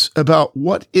sensibilities about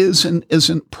what is and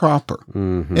isn't proper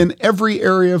in every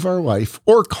area of our life,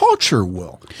 or culture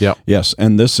will? Yeah. Yes,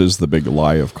 and this is the big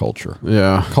lie of culture.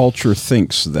 Yeah. Culture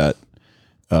thinks that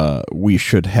we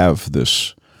should have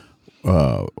this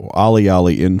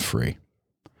ali in free,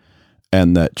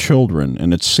 and that children,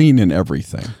 and it's seen in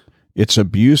everything, it's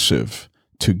abusive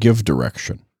to give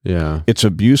direction. Yeah. It's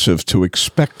abusive to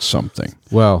expect something.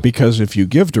 Well, Because if you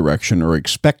give direction or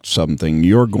expect something,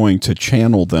 you're going to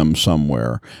channel them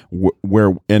somewhere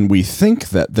where, and we think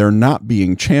that they're not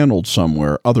being channeled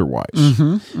somewhere otherwise.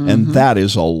 And that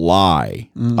is a lie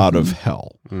out of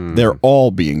hell. They're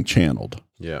all being channeled.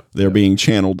 yeah. They're being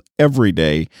channeled every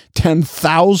day,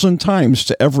 10,000 times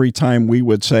to every time we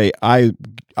would say, I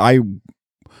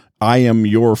am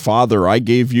your father. I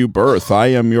gave you birth. I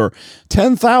am your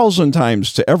 10,000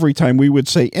 times to every time we would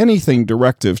say anything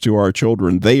directive to our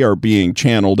children. They are being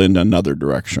channeled in another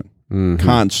direction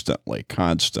constantly.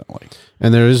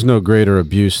 And there is no greater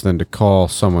abuse than to call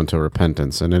someone to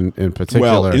repentance. And in particular,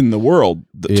 Well, in the world,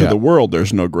 to the world,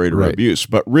 there's no greater Right. abuse.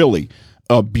 But really,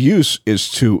 abuse is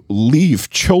to leave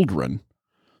children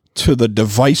to the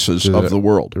devices of the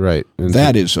world. right. And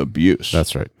That is abuse.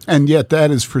 that's right. And yet that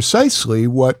is precisely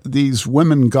what these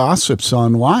women gossips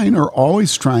online are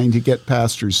always trying to get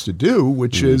pastors to do,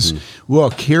 which is,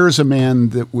 look, here's a man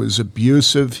that was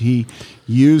abusive. He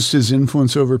used his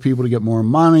influence over people to get more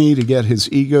money, to get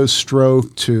his ego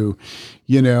stroked, to,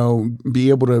 be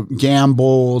able to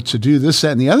gamble, to do this,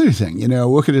 that, and the other thing.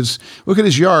 Look at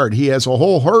his yard. He has a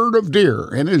whole herd of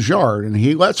deer in his yard, and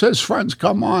he lets his friends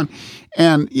come on.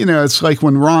 And, it's like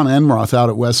when Ron Enroth out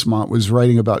at Westmont was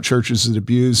writing about churches that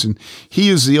abuse, and he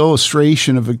used the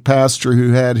illustration of a pastor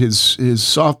who had his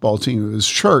softball team of his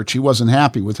church. He wasn't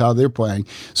happy with how they're playing.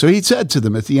 So he said to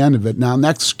them at the end of it, now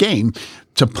next game,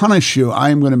 to punish you, I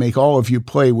am going to make all of you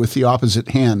play with the opposite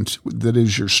hand that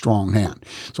is your strong hand.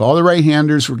 So all the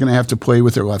right-handers were going to have to play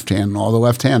with their left hand, and all the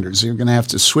left-handers, they're going to have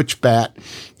to switch bat,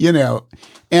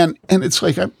 And it's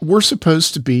like we're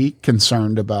supposed to be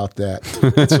concerned about that.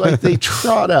 It's like they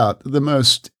trot out the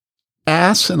most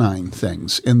asinine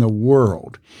things in the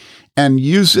world and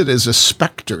use it as a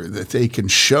specter that they can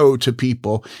show to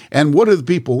people. And what do the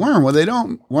people learn? Well, they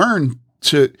don't learn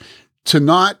to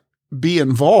not be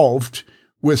involved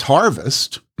with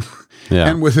harvest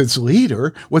and with its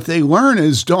leader. What they learn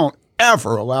is don't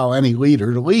ever allow any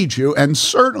leader to lead you, and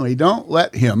certainly don't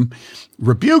let him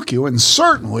rebuke you, and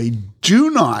certainly do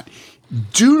not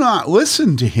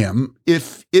listen to him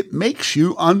if it makes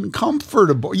you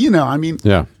uncomfortable.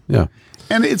 Yeah.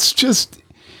 And it's just,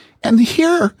 and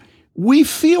here we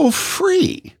feel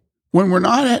free when we're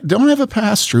don't have a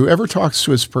pastor who ever talks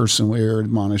to us personally or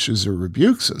admonishes or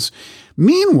rebukes us.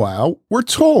 Meanwhile, we're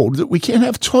told that we can't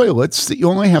have toilets that you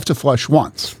only have to flush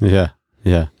once. Yeah.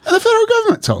 And the federal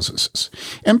government tells us this.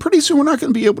 And pretty soon we're not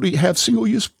going to be able to have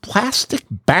single-use plastic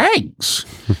bags.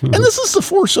 And this is the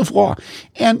force of law.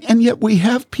 And yet we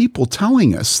have people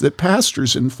telling us that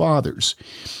pastors and fathers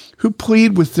who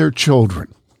plead with their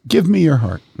children, give me your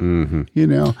heart.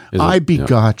 I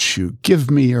begot you. Give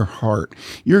me your heart.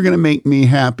 You're going to make me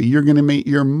happy. You're going to make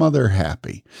your mother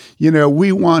happy.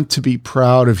 We want to be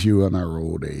proud of you in our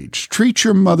old age. Treat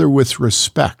your mother with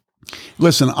respect.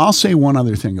 Listen, I'll say one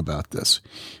other thing about this.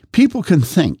 People can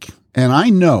think, and I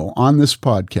know on this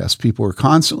podcast, people are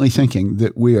constantly thinking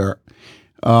that we are,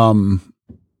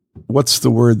 what's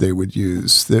the word they would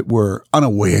use? That we're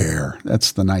unaware.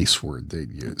 That's the nice word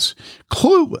they'd use.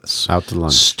 Clueless. Out to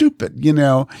lunch. Stupid,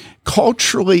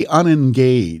 culturally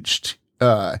unengaged.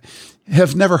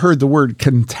 Have never heard the word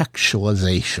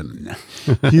contextualization.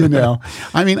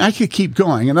 I could keep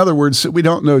going. In other words, that we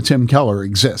don't know Tim Keller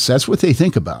exists. That's what they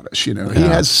think about us. He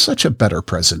has such a better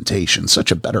presentation,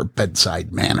 such a better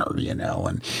bedside manner,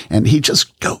 and he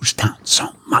just goes down so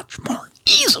much more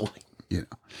easily,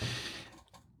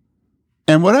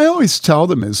 And what I always tell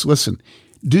them is, listen,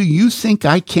 do you think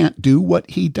I can't do what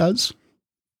he does?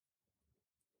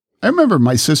 I remember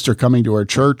my sister coming to our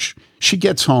church. She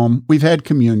gets home. We've had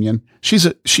communion. She's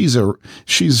an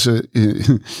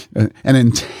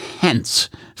intense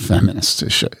feminist.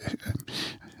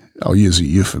 I'll use a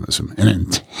euphemism. An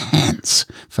intense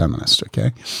feminist.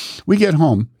 Okay. We get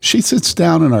home. She sits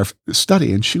down in our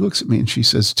study and she looks at me and she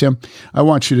says, "Tim, I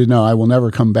want you to know I will never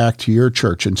come back to your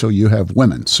church until you have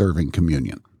women serving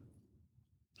communion."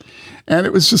 And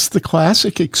it was just the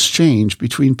classic exchange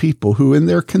between people who, in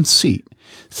their conceit,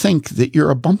 think that you're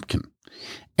a bumpkin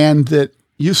and that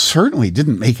you certainly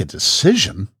didn't make a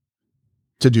decision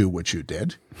to do what you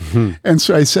did. And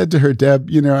so I said to her, "Deb,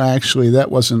 actually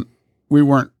we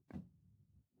weren't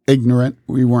ignorant.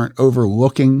 We weren't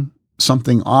overlooking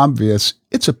something obvious.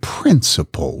 It's a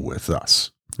principle with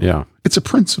us." Yeah. It's a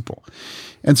principle.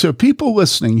 And so people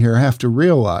listening here have to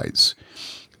realize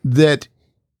that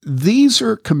these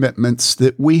are commitments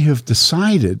that we have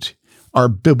decided are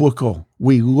biblical.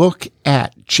 We look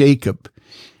at Jacob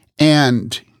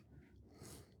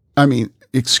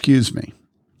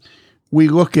we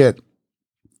look at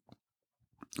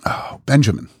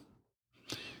Benjamin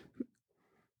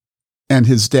and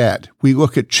his dad. We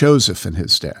look at Joseph and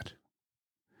his dad.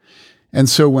 And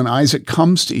so when Isaac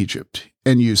comes to Egypt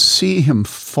and you see him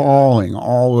falling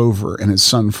all over and his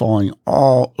son falling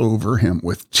all over him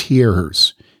with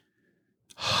tears,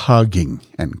 hugging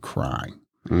and crying.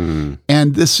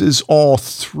 And this is all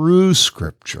through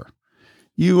Scripture.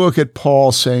 You look at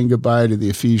Paul saying goodbye to the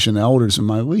Ephesian elders in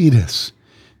Miletus,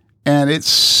 and it's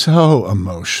so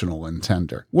emotional and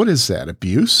tender. What is that,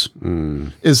 abuse?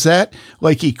 Is that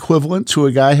like equivalent to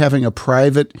a guy having a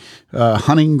private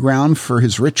hunting ground for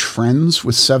his rich friends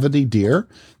with 70 deer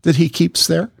that he keeps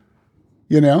there?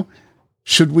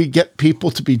 Should we get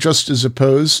people to be just as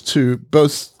opposed to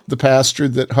both the pastor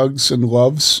that hugs and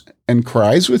loves and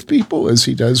cries with people as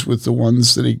he does with the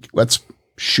ones that he lets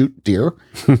shoot deer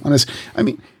on his?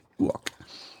 Look,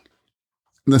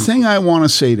 the thing I want to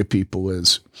say to people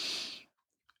is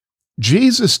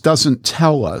Jesus doesn't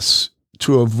tell us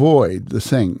to avoid the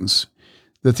things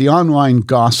that the online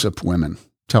gossip women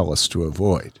tell us to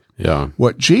avoid. Yeah.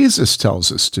 What Jesus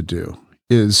tells us to do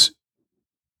is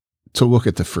to look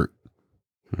at the fruit.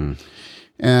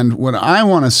 And what I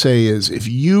want to say is, if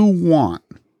you want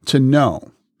to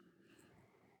know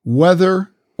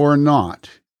whether or not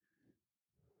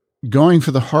going for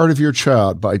the heart of your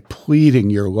child by pleading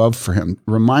your love for him,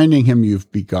 reminding him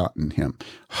you've begotten him,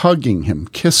 hugging him,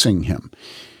 kissing him,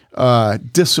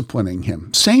 disciplining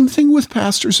him. Same thing with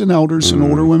pastors and elders and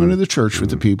older women of the church with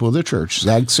the people of the church.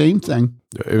 That same thing.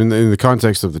 In the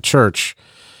context of the church,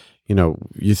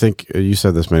 you think, you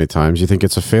said this many times, you think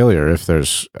it's a failure if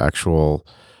there's actual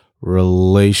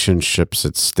relationships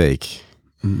at stake.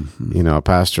 Mm-hmm. A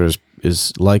pastor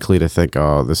is likely to think,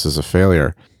 oh, this is a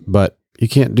failure. But you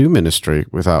can't do ministry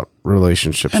without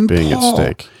relationships being at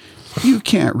stake. You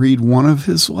can't read one of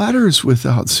his letters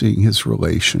without seeing his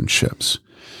relationships.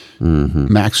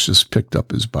 Mm-hmm. Max just picked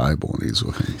up his Bible and he's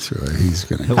looking through it. He's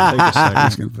going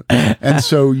to. And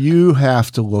so you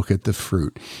have to look at the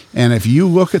fruit. And if you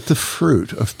look at the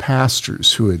fruit of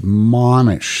pastors who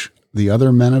admonish the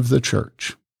other men of the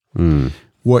church,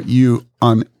 what you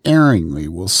unerringly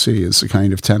will see is the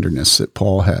kind of tenderness that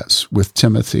Paul has with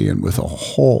Timothy and with a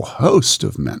whole host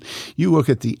of men. You look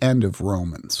at the end of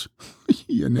Romans,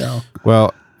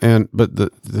 Well, but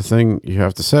the thing you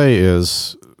have to say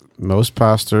is, most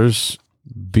pastors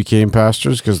became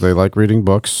pastors because they like reading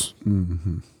books,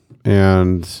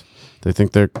 and they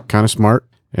think they're kind of smart,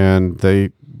 and they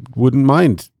wouldn't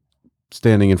mind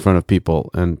standing in front of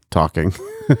people and talking.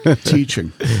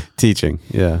 Teaching,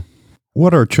 yeah.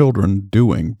 What are children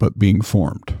doing but being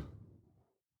formed?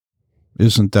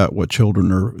 Isn't that what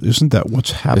children are? Isn't that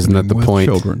what's happening? Isn't that the with point?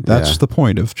 Children? That's the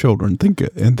point of children.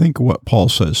 Think what Paul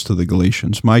says to the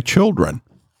Galatians: my children,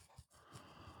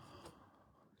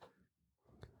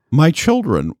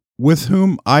 with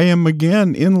whom I am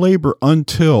again in labor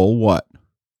until what?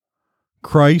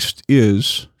 Christ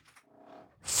is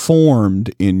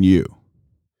formed in you.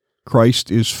 Christ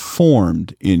is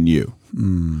formed in you.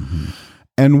 Mm-hmm.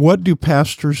 And what do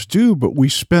pastors do? But we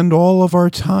spend all of our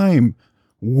time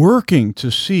working to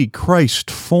see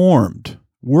Christ formed,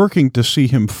 working to see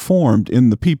him formed in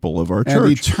the people of our church.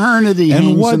 And eternity hangs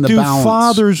in the balance. And what do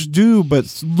fathers do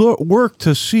but work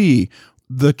to see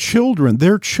their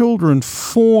children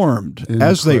formed in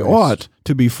as Christ. They ought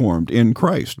to be formed in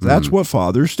Christ? That's what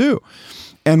fathers do.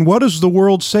 And what does the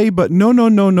world say? But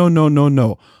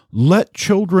no. Let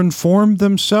children form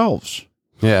themselves.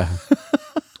 Yeah.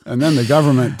 And then the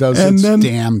government does its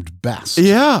damned best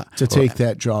to take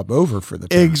that job over for the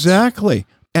parents. Exactly.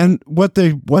 And what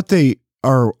they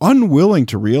are unwilling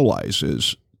to realize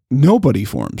is nobody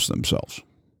forms themselves.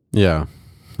 Yeah.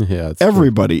 Yeah.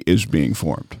 Everybody is being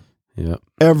formed. Yeah.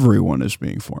 Everyone is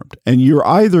being formed. And you're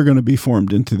either going to be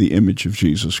formed into the image of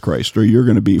Jesus Christ or you're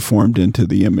going to be formed into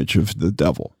the image of the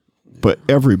devil. But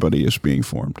everybody is being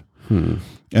formed.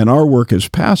 And our work as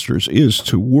pastors is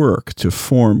to work to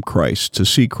form Christ, to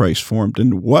see Christ formed.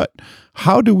 And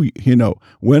how do we,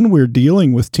 when we're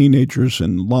dealing with teenagers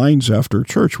in lines after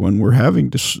church, when we're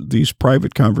having these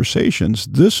private conversations,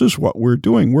 this is what we're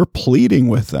doing. We're pleading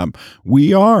with them.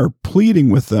 We are pleading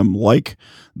with them like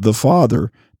the Father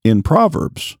in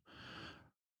Proverbs.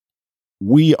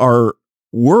 We are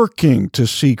working to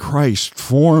see Christ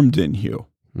formed in you.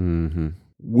 Mm-hmm.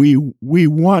 We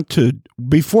want to,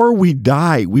 before we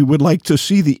die, we would like to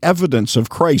see the evidence of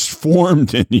Christ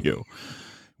formed in you.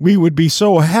 We would be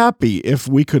so happy if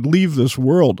we could leave this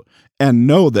world and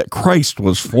know that Christ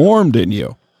was formed in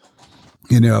you.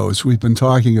 As we've been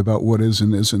talking about what is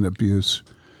and isn't abuse,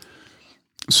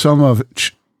 so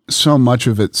much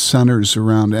of it centers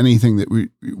around anything that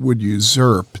would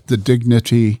usurp the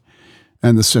dignity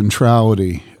and the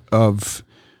centrality of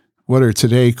what are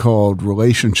today called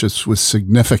relationships with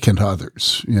significant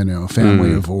others,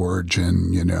 family of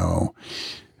origin,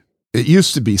 It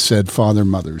used to be said father,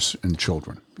 mothers, and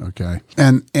children, okay?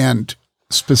 And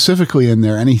specifically in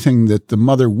there, anything that the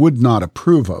mother would not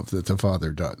approve of that the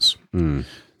father does.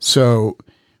 So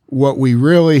what we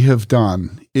really have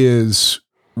done is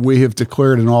we have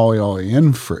declared an all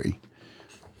free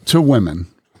to women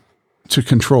to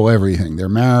control everything, their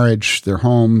marriage, their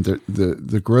home,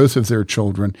 the growth of their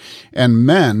children. And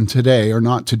men today are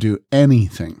not to do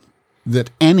anything that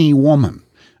any woman,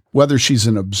 whether she's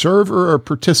an observer or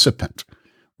participant,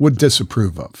 would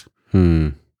disapprove of.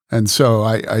 And so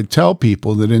I tell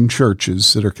people that in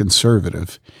churches that are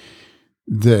conservative,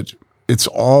 that it's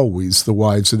always the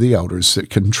wives of the elders that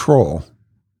control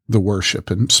the worship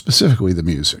and specifically the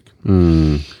music.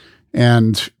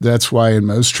 And that's why in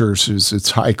most churches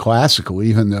it's high classical,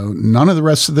 even though none of the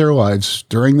rest of their lives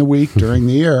during the week, during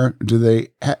the year, do they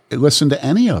listen to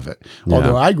any of it. Yeah.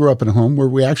 Although I grew up in a home where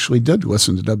we actually did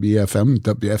listen to WFM,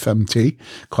 WFMT,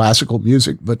 classical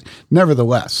music, but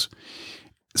nevertheless.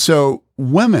 So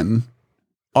women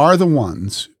are the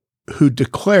ones who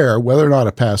declare whether or not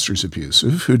a pastor's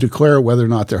abusive, who declare whether or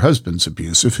not their husband's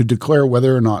abusive, who declare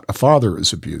whether or not a father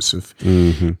is abusive.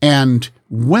 And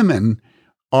women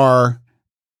are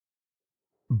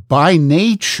by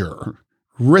nature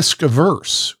risk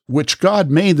averse, which God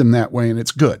made them that way, and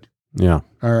it's good. Yeah.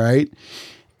 All right.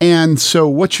 And so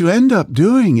what you end up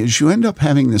doing is you end up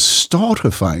having this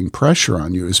stultifying pressure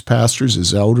on you as pastors,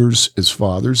 as elders, as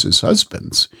fathers, as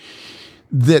husbands,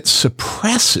 that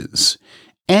suppresses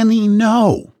any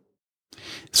no,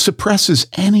 suppresses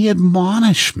any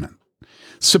admonishment,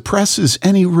 suppresses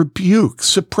any rebuke,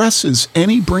 suppresses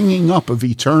any bringing up of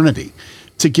eternity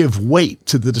to give weight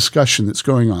to the discussion that's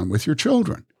going on with your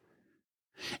children.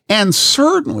 And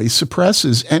certainly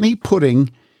suppresses any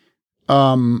putting,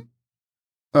 how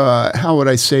would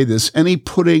I say this? Any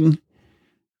putting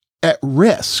at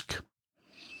risk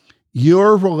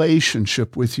your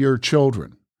relationship with your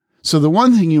children. So the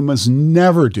one thing you must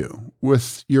never do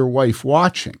with your wife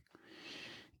watching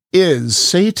is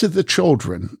say to the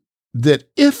children that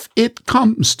if it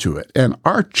comes to it and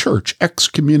our church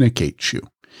excommunicates you,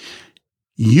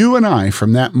 you and I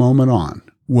from that moment on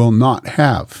will not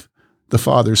have the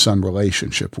father-son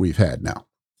relationship we've had now.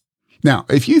 Now,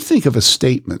 if you think of a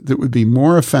statement that would be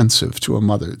more offensive to a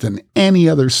mother than any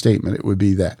other statement, it would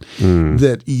be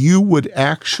that you would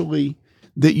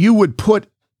put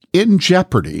in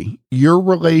jeopardy your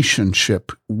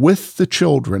relationship with the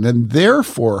children and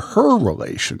therefore her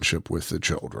relationship with the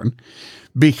children,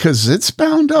 because it's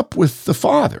bound up with the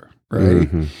father, right?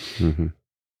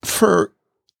 For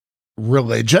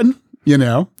religion,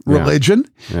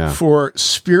 for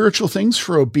spiritual things,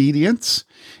 for obedience.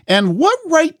 And what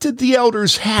right did the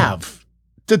elders have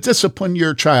to discipline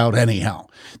your child anyhow?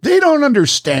 They don't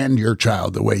understand your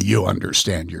child the way you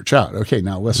understand your child. Okay,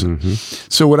 now listen.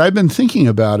 So what I've been thinking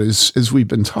about is, as we've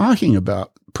been talking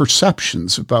about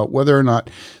perceptions about whether or not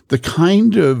the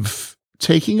kind of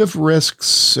taking of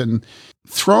risks and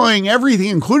throwing everything,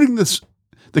 including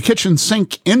the kitchen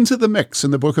sink, into the mix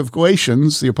in the book of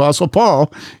Galatians, the Apostle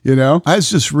Paul, I was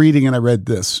just reading and I read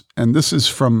this, and this is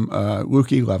from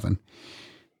Luke 11.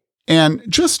 And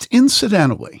just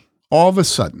incidentally, all of a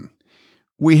sudden,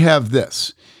 we have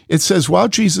this. It says, while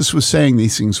Jesus was saying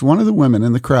these things, one of the women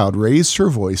in the crowd raised her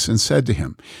voice and said to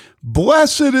him,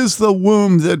 "Blessed is the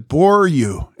womb that bore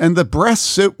you and the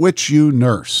breasts at which you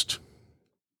nursed."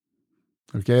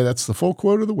 Okay, that's the full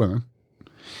quote of the women.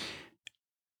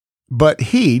 But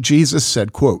he, Jesus,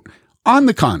 said, quote, "On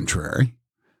the contrary,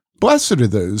 blessed are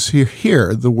those who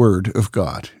hear the word of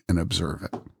God and observe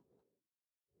it."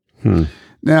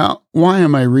 Now, why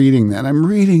am I reading that? I'm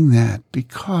reading that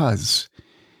because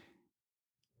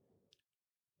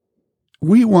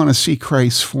we want to see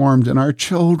Christ formed in our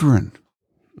children.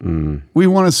 We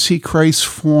want to see Christ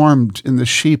formed in the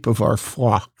sheep of our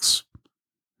flocks.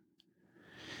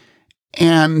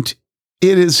 And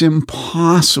it is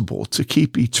impossible to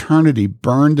keep eternity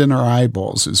burned in our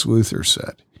eyeballs, as Luther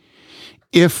said,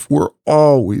 if we're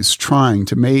always trying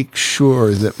to make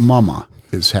sure that mama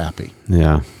is happy.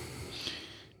 Yeah.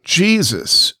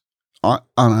 Jesus, on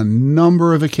a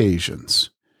number of occasions,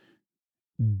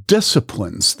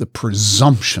 disciplines the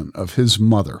presumption of his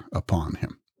mother upon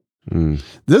him.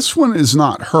 This one is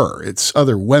not her. It's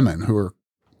other women who are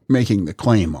making the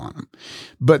claim on him.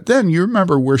 But then you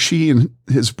remember where she and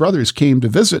his brothers came to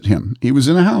visit him. He was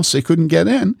in a house. They couldn't get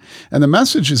in. And the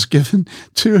message is given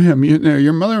to him,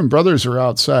 your mother and brothers are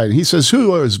outside. And he says,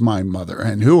 "Who is my mother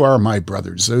and who are my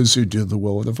brothers? Those who do the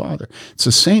will of the Father." It's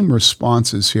the same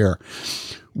responses here.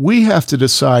 We have to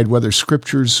decide whether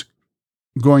Scripture's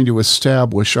going to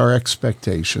establish our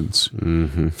expectations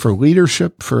for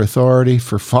leadership, for authority,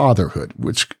 for fatherhood,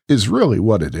 which is really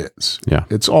what it is. Yeah.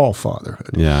 It's all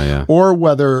fatherhood. Yeah. Or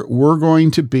whether we're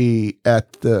going to be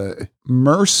at the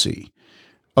mercy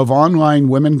of online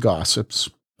women gossips.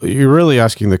 You're really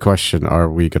asking the question, are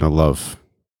we going to love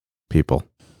people?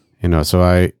 So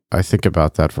I think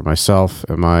about that for myself.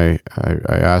 I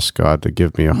ask God to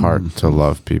give me a heart to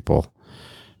love people,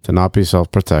 to not be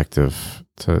self-protective,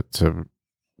 to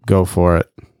go for it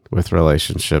with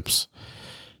relationships,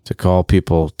 to call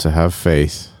people to have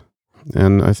faith.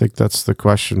 And I think that's the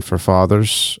question for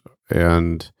fathers.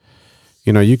 And,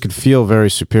 you could feel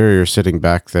very superior sitting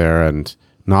back there and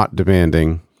not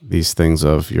demanding these things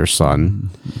of your son.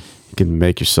 You can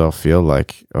make yourself feel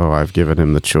like, oh, I've given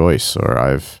him the choice, or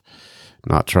I've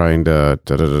not trying to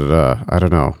I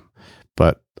don't know.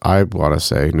 But I want to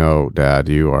say, no, Dad,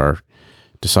 you are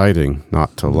deciding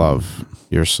not to love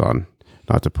your son,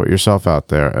 not to put yourself out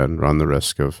there and run the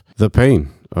risk of the pain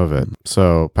of it.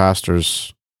 So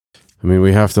pastors,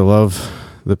 we have to love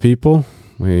the people.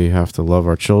 We have to love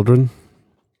our children.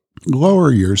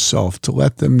 Lower yourself to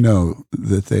let them know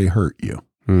that they hurt you.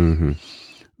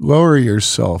 Lower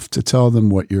yourself to tell them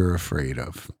what you're afraid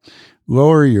of.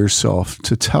 Lower yourself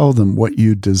to tell them what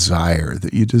you desire,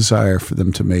 that you desire for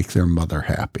them to make their mother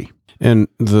happy. And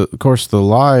of course, the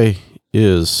lie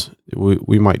is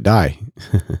we might die,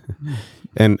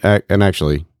 and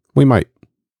actually we might,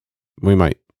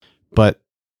 but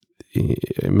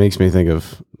it makes me think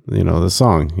of the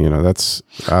song. That's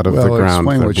out of the ground.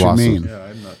 Explain what blossoms. you mean. Yeah,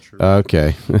 I'm not sure.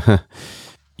 Okay,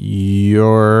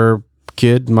 your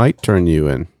kid might turn you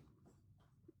in.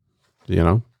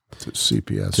 To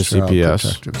CPS. To Child CPS.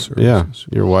 Protective Services. Yeah,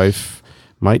 your wife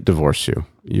might divorce you.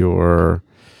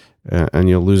 And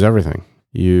you'll lose everything.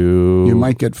 You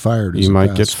might get fired as you a might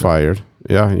pastor. get fired.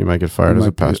 Yeah, you might get fired as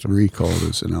a pastor. You might get recalled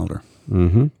as an elder.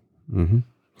 I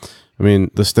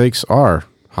mean, the stakes are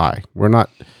high. We're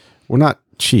not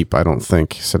cheap, I don't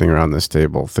think, sitting around this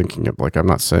table thinking of, I'm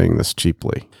not saying this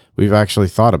cheaply. We've actually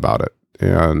thought about it.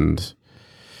 And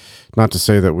not to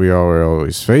say that we are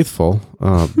always faithful,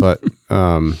 but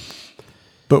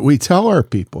But we tell our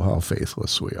people how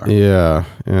faithless we are. yeah,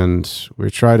 and we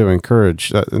try to encourage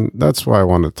that, and that's why I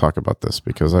want to talk about this,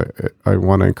 because I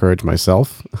want to encourage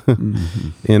myself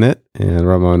in it and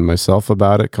remind myself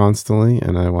about it constantly,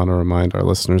 and I want to remind our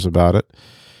listeners about it,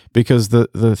 because the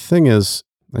thing is,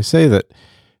 I say that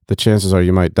the chances are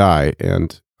you might die,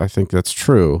 and I think that's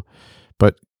true,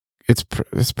 but it's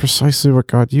precisely what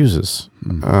God uses.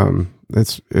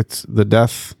 It's the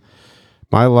death.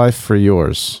 My life for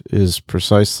yours is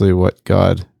precisely what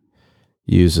God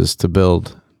uses to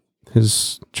build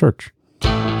his church.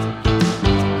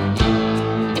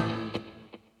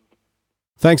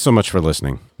 Thanks so much for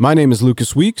listening. My name is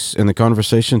Lucas Weeks, and the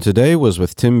conversation today was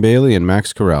with Tim Bailey and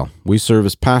Max Carell. We serve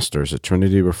as pastors at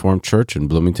Trinity Reformed Church in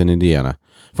Bloomington, Indiana.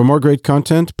 For more great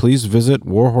content, please visit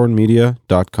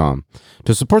warhornmedia.com.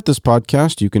 To support this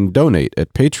podcast, you can donate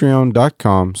at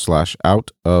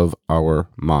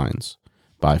patreon.com/outofourminds.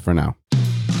 Bye for now.